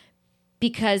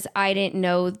 because I didn't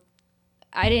know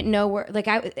where, like,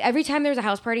 every time there was a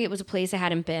house party, it was a place I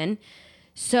hadn't been.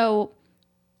 So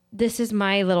this is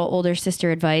my little older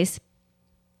sister advice.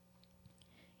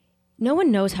 No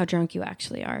one knows how drunk you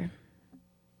actually are.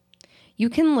 You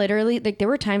can literally, like, there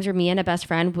were times where me and a best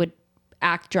friend would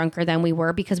act drunker than we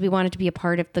were because we wanted to be a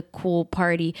part of the cool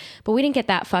party, but we didn't get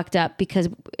that fucked up because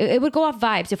it would go off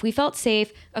vibes. If we felt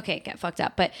safe, okay, get fucked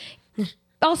up, but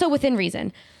also within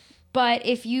reason. But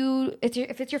if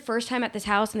it's your first time at this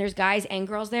house and there's guys and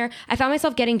girls there, I found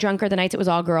myself getting drunker the nights it was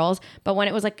all girls, but when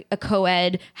it was like a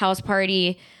co-ed house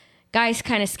party, guys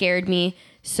kind of scared me.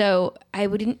 So I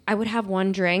would have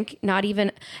one drink, not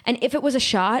even, and if it was a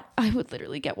shot, I would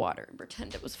literally get water and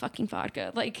pretend it was fucking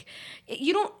vodka. Like,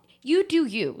 you do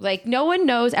you. Like, no one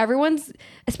knows. Everyone's,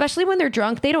 especially when they're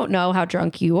drunk, they don't know how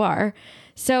drunk you are.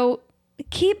 So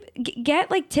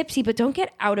get like tipsy, but don't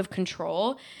get out of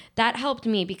control. That helped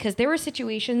me because there were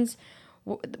situations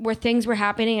where things were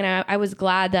happening and I was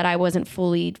glad that I wasn't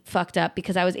fully fucked up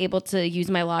because I was able to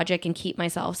use my logic and keep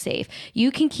myself safe.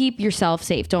 You can keep yourself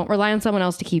safe. Don't rely on someone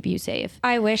else to keep you safe.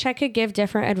 I wish I could give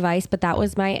different advice, but that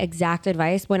was my exact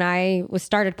advice when I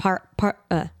started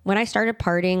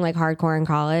partying like hardcore in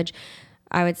college.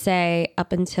 I would say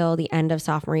up until the end of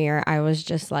sophomore year, I was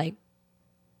just like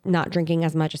not drinking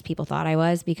as much as people thought I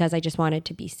was because I just wanted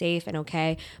to be safe and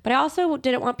okay. But I also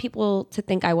didn't want people to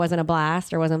think I wasn't a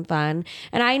blast or wasn't fun.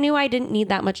 And I knew I didn't need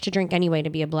that much to drink anyway to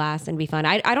be a blast and be fun.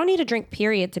 I don't need to drink,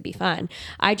 period, to be fun.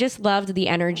 I just loved the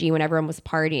energy when everyone was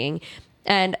partying.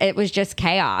 And it was just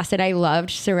chaos. And I loved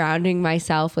surrounding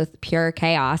myself with pure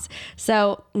chaos.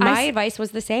 So my advice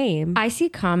was the same. I see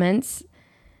comments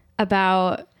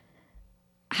about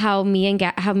how me and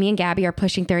Gabi are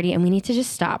pushing 30 and we need to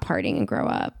just stop partying and grow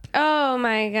up. Oh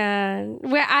my God.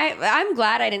 Well, I'm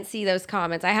glad I didn't see those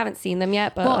comments. I haven't seen them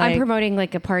yet. But I'm promoting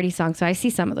like a party song. So I see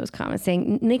some of those comments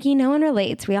saying, Niki, no one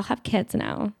relates. We all have kids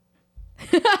now.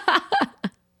 Yeah,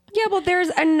 well, there's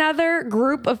another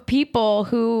group of people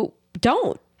who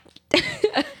don't.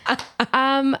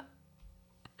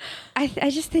 I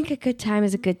just think a good time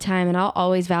is a good time, and I'll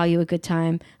always value a good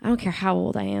time. I don't care how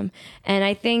old I am. And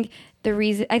I think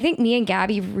me and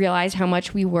Gabi realized how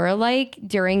much we were alike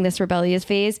during this rebellious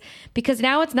phase, because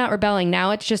now it's not rebelling.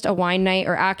 Now it's just a wine night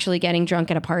or actually getting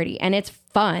drunk at a party. And it's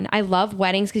fun. I love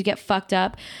weddings because you get fucked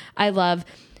up. I love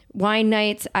wine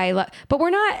nights. But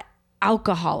we're not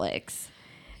alcoholics.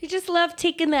 You just love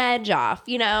taking the edge off,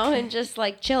 and just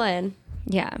like chilling.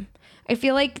 Yeah. I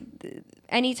feel like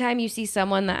anytime you see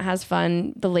someone that has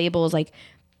fun, the label is like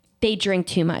they drink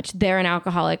too much, they're an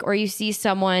alcoholic. Or you see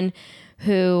someone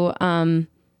who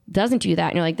doesn't do that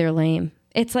and you're like, they're lame.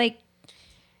 It's like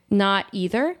not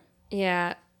either.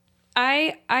 Yeah.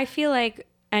 I feel like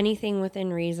anything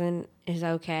within reason is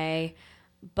okay.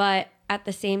 But at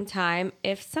the same time,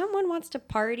 if someone wants to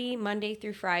party Monday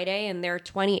through Friday and they're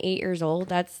 28 years old,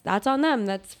 that's on them.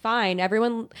 That's fine.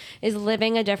 Everyone is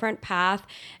living a different path.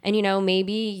 And, you know,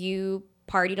 maybe you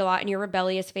partied a lot in your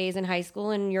rebellious phase in high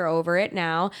school and you're over it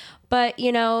now. But,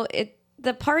 you know,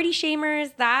 the party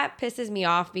shamers, that pisses me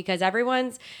off because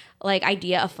everyone's like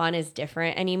idea of fun is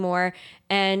different anymore.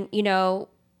 And, you know,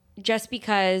 just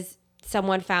because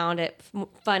someone found it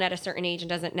fun at a certain age and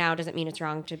doesn't mean it's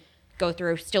wrong to go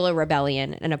through still a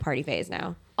rebellion and a party phase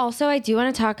now. Also, I do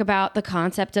want to talk about the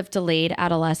concept of delayed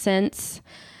adolescence.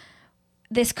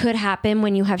 This could happen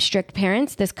when you have strict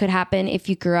parents. This could happen if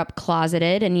you grew up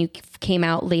closeted and you came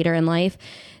out later in life.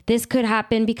 This could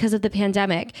happen because of the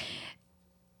pandemic.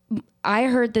 I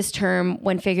heard this term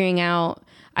when figuring out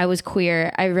I was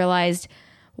queer. I realized,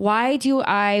 why do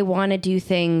I want to do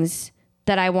things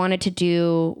that I wanted to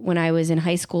do when I was in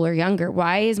high school or younger?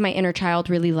 Why is my inner child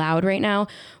really loud right now?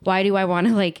 Why do I want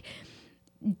to like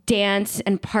dance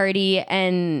and party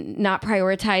and not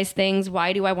prioritize things?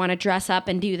 Why do I want to dress up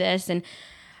and do this? And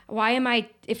why am I,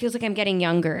 it feels like I'm getting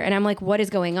younger. And I'm like, what is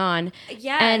going on?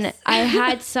 Yes. And I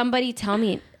had somebody tell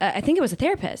me, I think it was a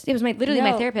therapist. It was my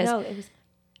therapist. No, it was.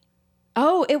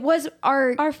 Oh, it was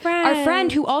our friend. Our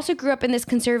friend who also grew up in this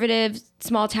conservative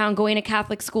small town going to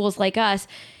Catholic schools like us.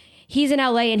 He's in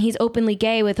LA and he's openly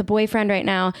gay with a boyfriend right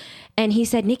now. And he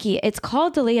said, Niki, it's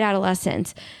called delayed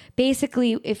adolescence.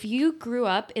 Basically, if you grew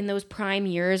up in those prime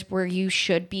years where you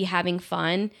should be having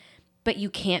fun, but you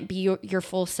can't be your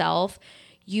full self,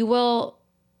 you will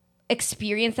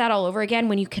experience that all over again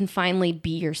when you can finally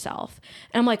be yourself.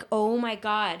 And I'm like, oh my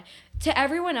God. To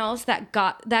everyone else that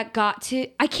got to,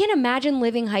 I can't imagine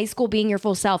living high school being your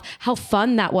full self. How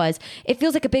fun that was. It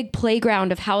feels like a big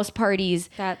playground of house parties.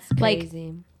 That's crazy.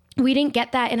 Like, we didn't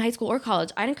get that in high school or college.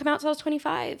 I didn't come out till I was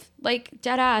 25, like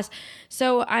dead ass.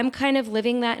 So I'm kind of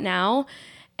living that now.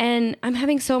 And I'm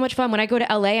having so much fun. When I go to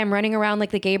LA, I'm running around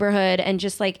like the neighborhood and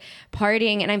just like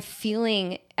partying. And I'm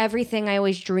feeling everything I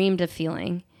always dreamed of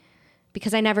feeling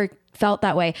because I never felt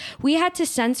that way. We had to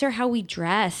censor how we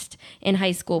dressed in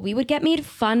high school. We would get made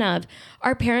fun of.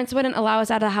 Our parents wouldn't allow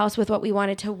us out of the house with what we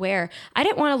wanted to wear. I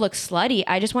didn't want to look slutty.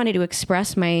 I just wanted to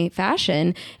express my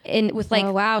fashion with like,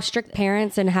 oh wow, strict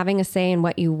parents and having a say in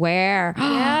what you wear.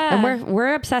 Yeah. And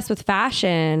we're obsessed with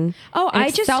fashion. Oh, and I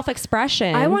just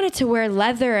self-expression. I wanted to wear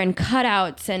leather and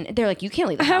cutouts, and they're like, you can't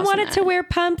leave the house. I wanted to wear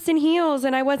pumps and heels,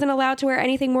 and I wasn't allowed to wear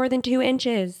anything more than 2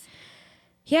 inches.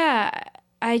 Yeah,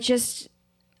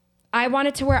 I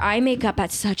wanted to wear eye makeup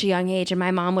at such a young age, and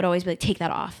my mom would always be like, take that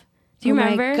off. Do you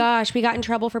remember? Oh my gosh, we got in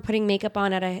trouble for putting makeup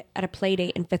on at a play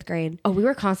date in 5th grade. Oh, we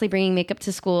were constantly bringing makeup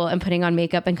to school and putting on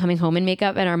makeup and coming home in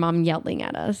makeup, and our mom yelling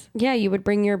at us. Yeah, you would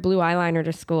bring your blue eyeliner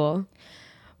to school.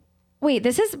 Wait,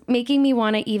 this is making me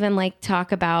want to even like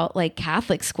talk about like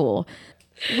Catholic school.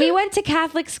 We went to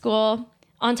Catholic school.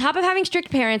 On top of having strict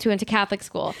parents, we went to Catholic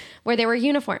school where there were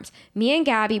uniforms. Me and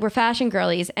Gabi were fashion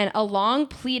girlies, and a long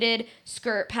pleated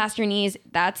skirt past your knees,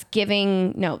 that's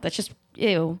just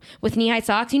ew. With knee-high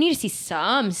socks, you need to see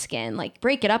some skin, like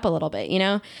break it up a little bit, you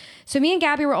know? So me and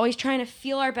Gabi were always trying to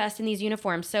feel our best in these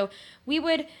uniforms. So we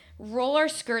would roll our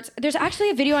skirts. There's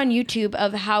actually a video on YouTube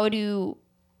of how to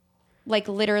like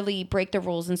literally break the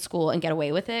rules in school and get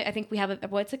away with it. I think we have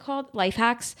what's it called? Life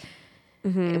hacks.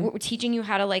 Mm-hmm. We're teaching you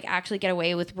how to like actually get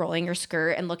away with rolling your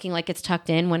skirt and looking like it's tucked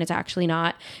in when it's actually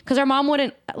not, because our mom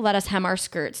wouldn't let us hem our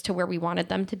skirts to where we wanted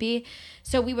them to be.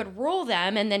 So we would roll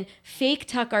them and then fake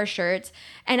tuck our shirts,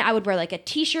 and I would wear like a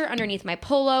t-shirt underneath my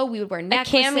polo. We would wear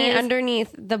necklaces, a cami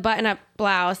underneath the button-up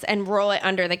blouse, and roll it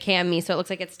under the cami so it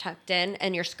looks like it's tucked in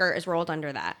and your skirt is rolled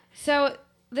under that. So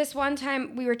this one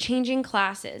time we were changing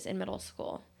classes in middle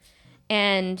school,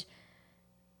 and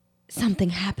something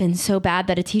happened so bad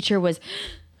that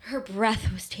her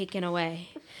breath was taken away,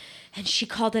 and she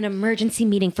called an emergency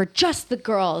meeting for just the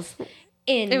girls.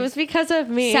 It was because of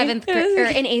me. In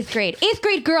 8th grade. 8th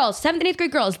grade girls, 7th and 8th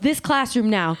grade girls, this classroom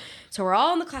now. So we're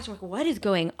all in the classroom like, what is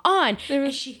going on?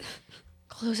 And she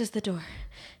closes the door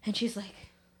and she's like,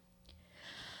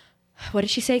 what did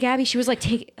she say, Gabi? She was like,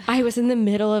 I was in the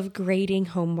middle of grading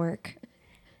homework,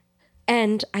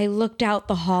 and I looked out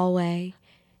the hallway,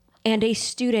 and a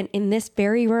student in this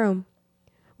very room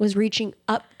was reaching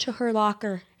up to her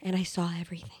locker, and I saw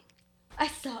everything.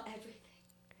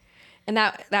 And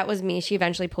that was me. She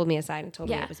eventually pulled me aside and told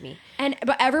me it was me.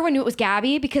 But everyone knew it was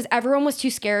Gabi because everyone was too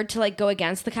scared to like go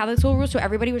against the Catholic school rules. So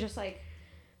everybody was just like,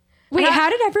 Wait, how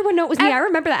did everyone know it was me? I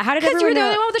remember that. How did Because you everyone were the know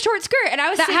only one with the short skirt, and I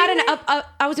was that sitting had an there.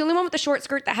 I was the only one with the short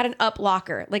skirt that had an up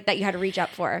locker, like that you had to reach up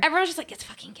for. Everyone was just like, it's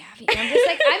fucking Gabi. And I'm just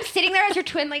like, I'm sitting there as your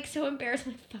twin, like so embarrassed.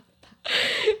 Like, fuck.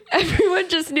 Everyone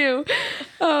just knew.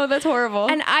 Oh, that's horrible.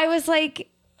 And I was like,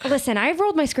 listen, I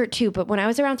rolled my skirt too, but when I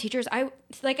was around teachers,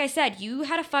 like I said, you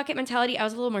had a fuck it mentality. I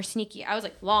was a little more sneaky. I was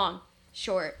like long,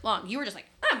 short, long. You were just like,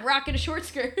 I'm rocking a short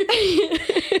skirt.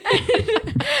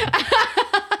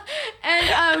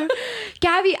 And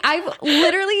Gabi, I've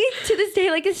literally to this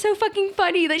day, like, it's so fucking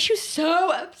funny that she was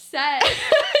so upset.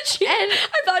 And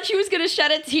I thought she was gonna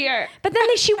shed a tear. But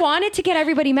then she wanted to get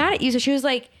everybody mad at you, so she was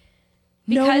like,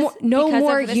 no Because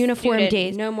more of the uniform student.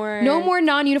 days. No more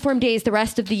non-uniform days the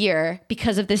rest of the year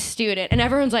because of this student. And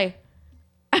everyone's like,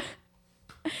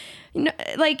 no,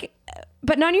 like,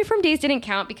 but non-uniform days didn't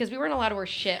count because we weren't allowed to wear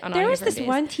shit on There was non-uniform this days.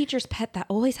 one teacher's pet that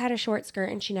always had a short skirt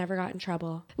and she never got in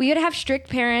trouble. We would have strict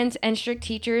parents and strict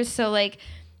teachers. So like,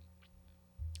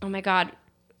 oh my God.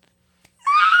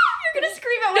 You're going to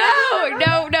scream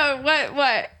at No.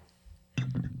 What?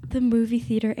 the movie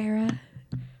theater era.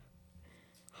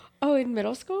 Oh, in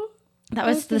middle school? That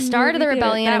was the start of the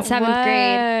rebellion in 7th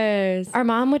grade. grade. Our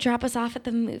mom would drop us off at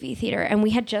the movie theater, and we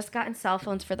had just gotten cell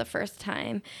phones for the first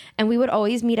time. And we would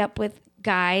always meet up with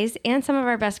guys and some of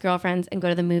our best girlfriends and go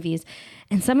to the movies.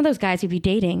 And some of those guys we'd be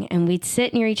dating, and we'd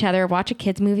sit near each other, watch a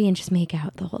kid's movie, and just make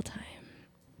out the whole time.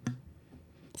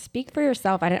 Speak for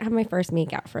yourself. I didn't have my first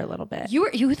makeout for a little bit.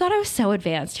 You thought I was so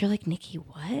advanced. You're like, Niki,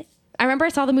 what? I remember I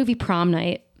saw the movie Prom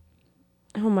Night.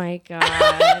 Oh my God.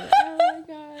 Oh my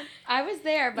God. I was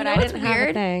there, but You know I what's didn't have a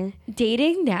weird? thing.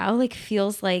 Dating now like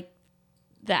feels like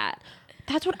that.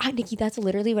 That's Nikki, that's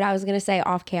literally what I was going to say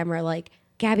off camera. Like,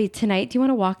 Gabi, tonight, do you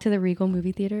want to walk to the Regal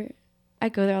movie theater? I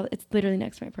go there. It's literally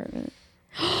next to my apartment.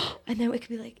 And then it could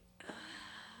be like,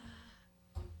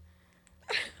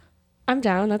 I'm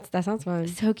down. That sounds fun.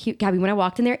 so cute. Gabi, when I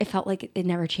walked in there, it felt like it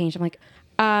never changed. I'm like,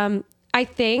 I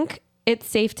think it's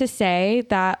safe to say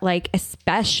that, like,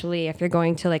 especially if you're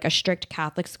going to like a strict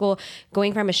Catholic school,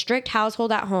 going from a strict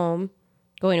household at home,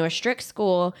 going to a strict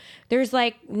school, there's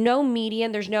like no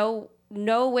median, there's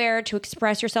nowhere to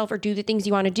express yourself or do the things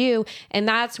you want to do. And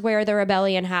that's where the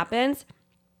rebellion happens.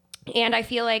 And I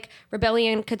feel like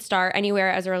rebellion could start anywhere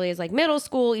as early as like middle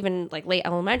school, even like late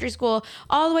elementary school,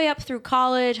 all the way up through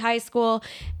college, high school.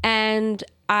 And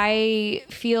I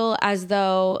feel as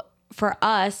though for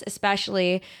us,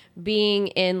 especially being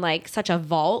in like such a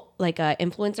vault, like a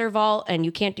influencer vault, and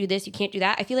you can't do this, you can't do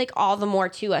that, I feel like all the more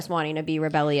to us wanting to be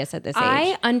rebellious at this age.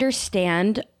 I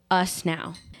understand us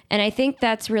now. And I think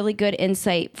that's really good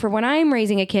insight for when I'm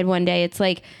raising a kid one day. It's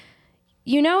like,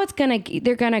 you know,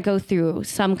 they're going to go through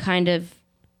some kind of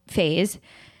phase.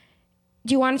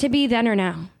 Do you want it to be then or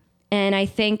now? And I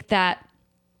think that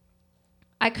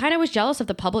I kind of was jealous of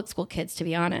the public school kids, to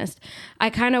be honest. I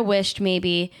kind of wished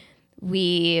maybe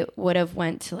we would have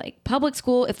went to like public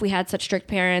school if we had such strict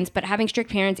parents, but having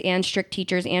strict parents and strict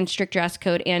teachers and strict dress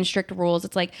code and strict rules,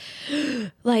 it's like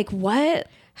what?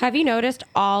 Have you noticed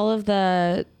all of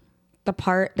the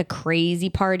crazy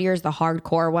partiers, the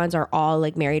hardcore ones are all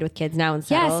like married with kids now and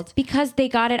settled? Yes, because they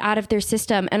got it out of their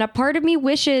system. And a part of me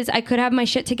wishes I could have my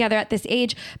shit together at this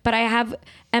age, but I have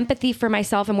empathy for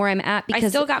myself and where I'm at because I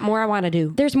still got more I want to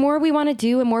do. There's more we want to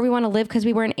do and more we want to live because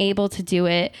we weren't able to do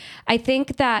it. I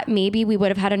think that maybe we would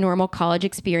have had a normal college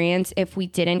experience if we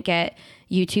didn't get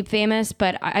YouTube famous,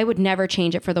 but I would never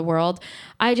change it for the world.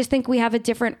 I just think we have a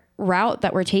different route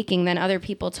that we're taking than other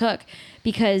people took,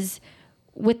 because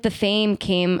with the fame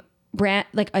came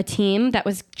like a team that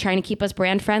was trying to keep us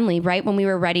brand friendly. Right when we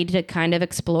were ready to kind of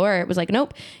explore, it was like,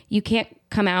 nope, you can't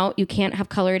come out, you can't have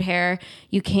colored hair,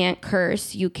 you can't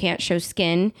curse, you can't show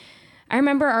skin. I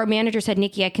remember our manager said,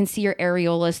 Niki, I can see your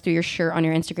areolas through your shirt on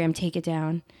your Instagram, take it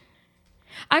down.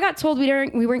 I got told we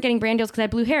weren't getting brand deals because I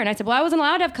had blue hair, and I said, well, I wasn't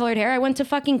allowed to have colored hair. I went to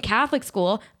fucking Catholic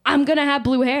school. I'm gonna have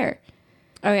blue hair.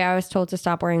 Oh yeah, I was told to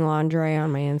stop wearing lingerie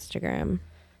on my Instagram.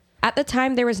 At the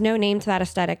time, there was no name to that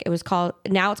aesthetic.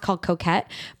 Now it's called coquette,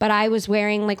 but I was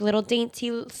wearing like little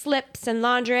dainty slips and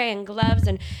lingerie and gloves.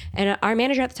 And our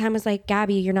manager at the time was like,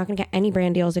 Gabi, you're not going to get any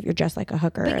brand deals if you're dressed like a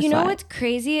hooker. But you know what's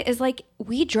crazy is like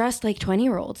we dressed like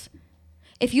 20-year-olds.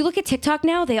 If you look at TikTok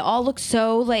now, they all look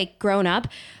so like grown up.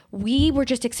 We were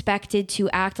just expected to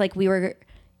act like we were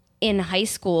in high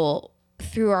school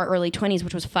through our early 20s,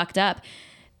 which was fucked up.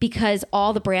 Because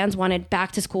all the brands wanted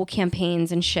back to school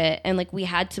campaigns and shit. And like we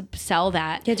had to sell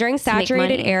that. Yeah, during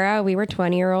saturated era, we were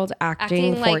 20-year-olds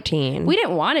acting 14. Like, we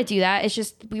didn't want to do that. It's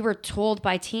just we were told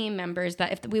by team members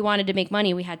that if we wanted to make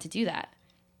money, we had to do that.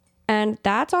 And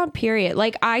that's on period.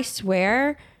 Like I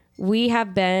swear we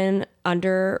have been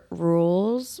under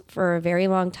rules for a very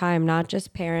long time, not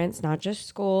just parents, not just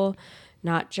school,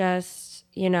 not just,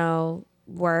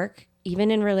 work,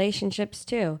 even in relationships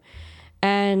too.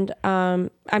 And I'm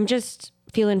just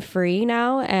feeling free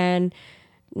now, and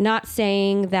not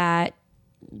saying that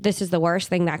this is the worst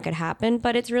thing that could happen,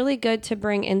 but it's really good to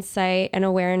bring insight and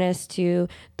awareness to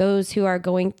those who are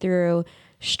going through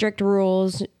strict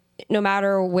rules, no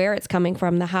matter where it's coming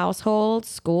from, the household,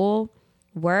 school,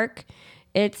 work.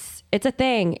 It's a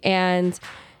thing. And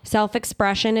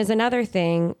self-expression is another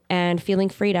thing, and feeling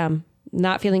freedom,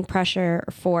 not feeling pressure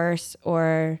or force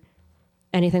or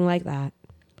anything like that.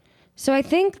 So I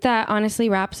think that honestly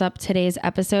wraps up today's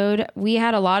episode. We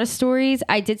had a lot of stories.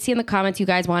 I did see in the comments you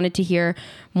guys wanted to hear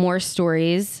more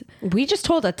stories. We just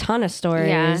told a ton of stories.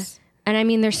 Yeah. And I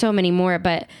mean, there's so many more,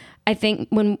 but I think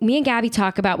when me and Gabi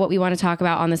talk about what we want to talk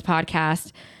about on this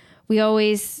podcast, we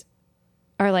always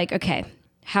are like, okay,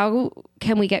 how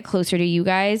can we get closer to you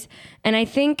guys? And I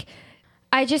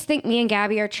just think me and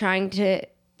Gabi are trying to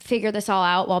figure this all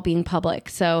out while being public.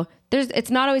 So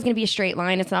it's not always going to be a straight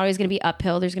line. It's not always going to be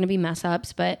uphill. There's going to be mess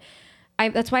ups, but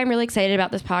that's why I'm really excited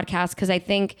about this podcast, because I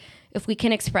think if we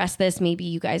can express this, maybe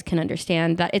you guys can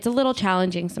understand that it's a little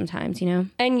challenging sometimes,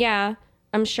 And yeah,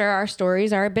 I'm sure our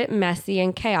stories are a bit messy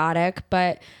and chaotic,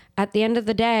 but at the end of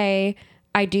the day,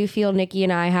 I do feel Niki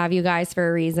and I have you guys for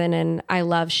a reason, and I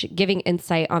love giving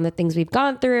insight on the things we've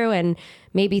gone through, and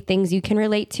maybe things you can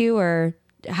relate to or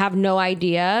have no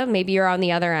idea. Maybe you're on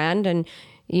the other end, and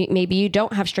maybe you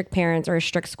don't have strict parents or a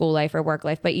strict school life or work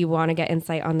life, but you want to get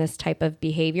insight on this type of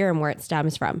behavior and where it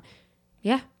stems from.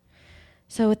 Yeah.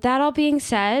 So with that all being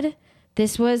said,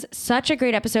 this was such a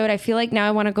great episode. I feel like now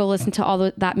I want to go listen to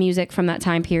all that music from that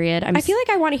time period. I feel like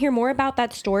I want to hear more about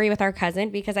that story with our cousin,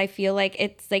 because I feel like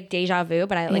it's like deja vu,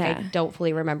 but I don't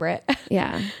fully remember it.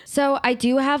 Yeah. So I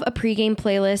do have a pregame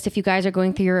playlist if you guys are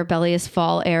going through your rebellious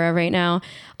fall era right now.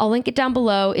 I'll link it down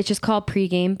below. It's just called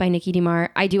Pregame by Niki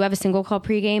DeMar. I do have a single called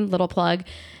Pregame, little plug.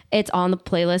 It's on the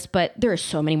playlist, but there are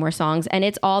so many more songs, and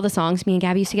it's all the songs me and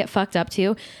Gabi used to get fucked up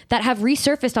to that have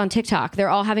resurfaced on TikTok. They're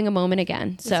all having a moment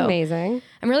again. So it's amazing.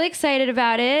 I'm really excited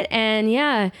about it. And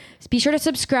yeah, be sure to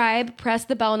subscribe, press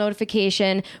the bell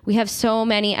notification. We have so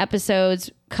many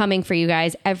episodes coming for you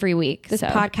guys every week. This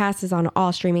podcast is on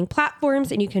all streaming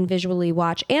platforms, and you can visually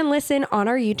watch and listen on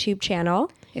our YouTube channel.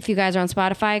 If you guys are on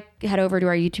Spotify, head over to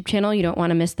our YouTube channel. You don't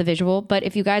want to miss the visual. But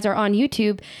if you guys are on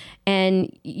YouTube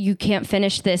and you can't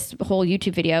finish this whole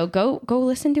YouTube video, go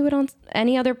listen to it on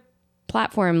any other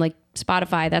platform like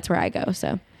Spotify. That's where I go.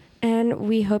 So, and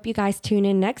we hope you guys tune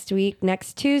in next week,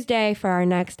 next Tuesday, for our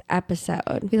next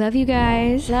episode. We love you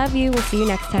guys. Love you. We'll see you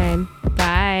next time.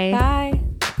 Bye. Bye.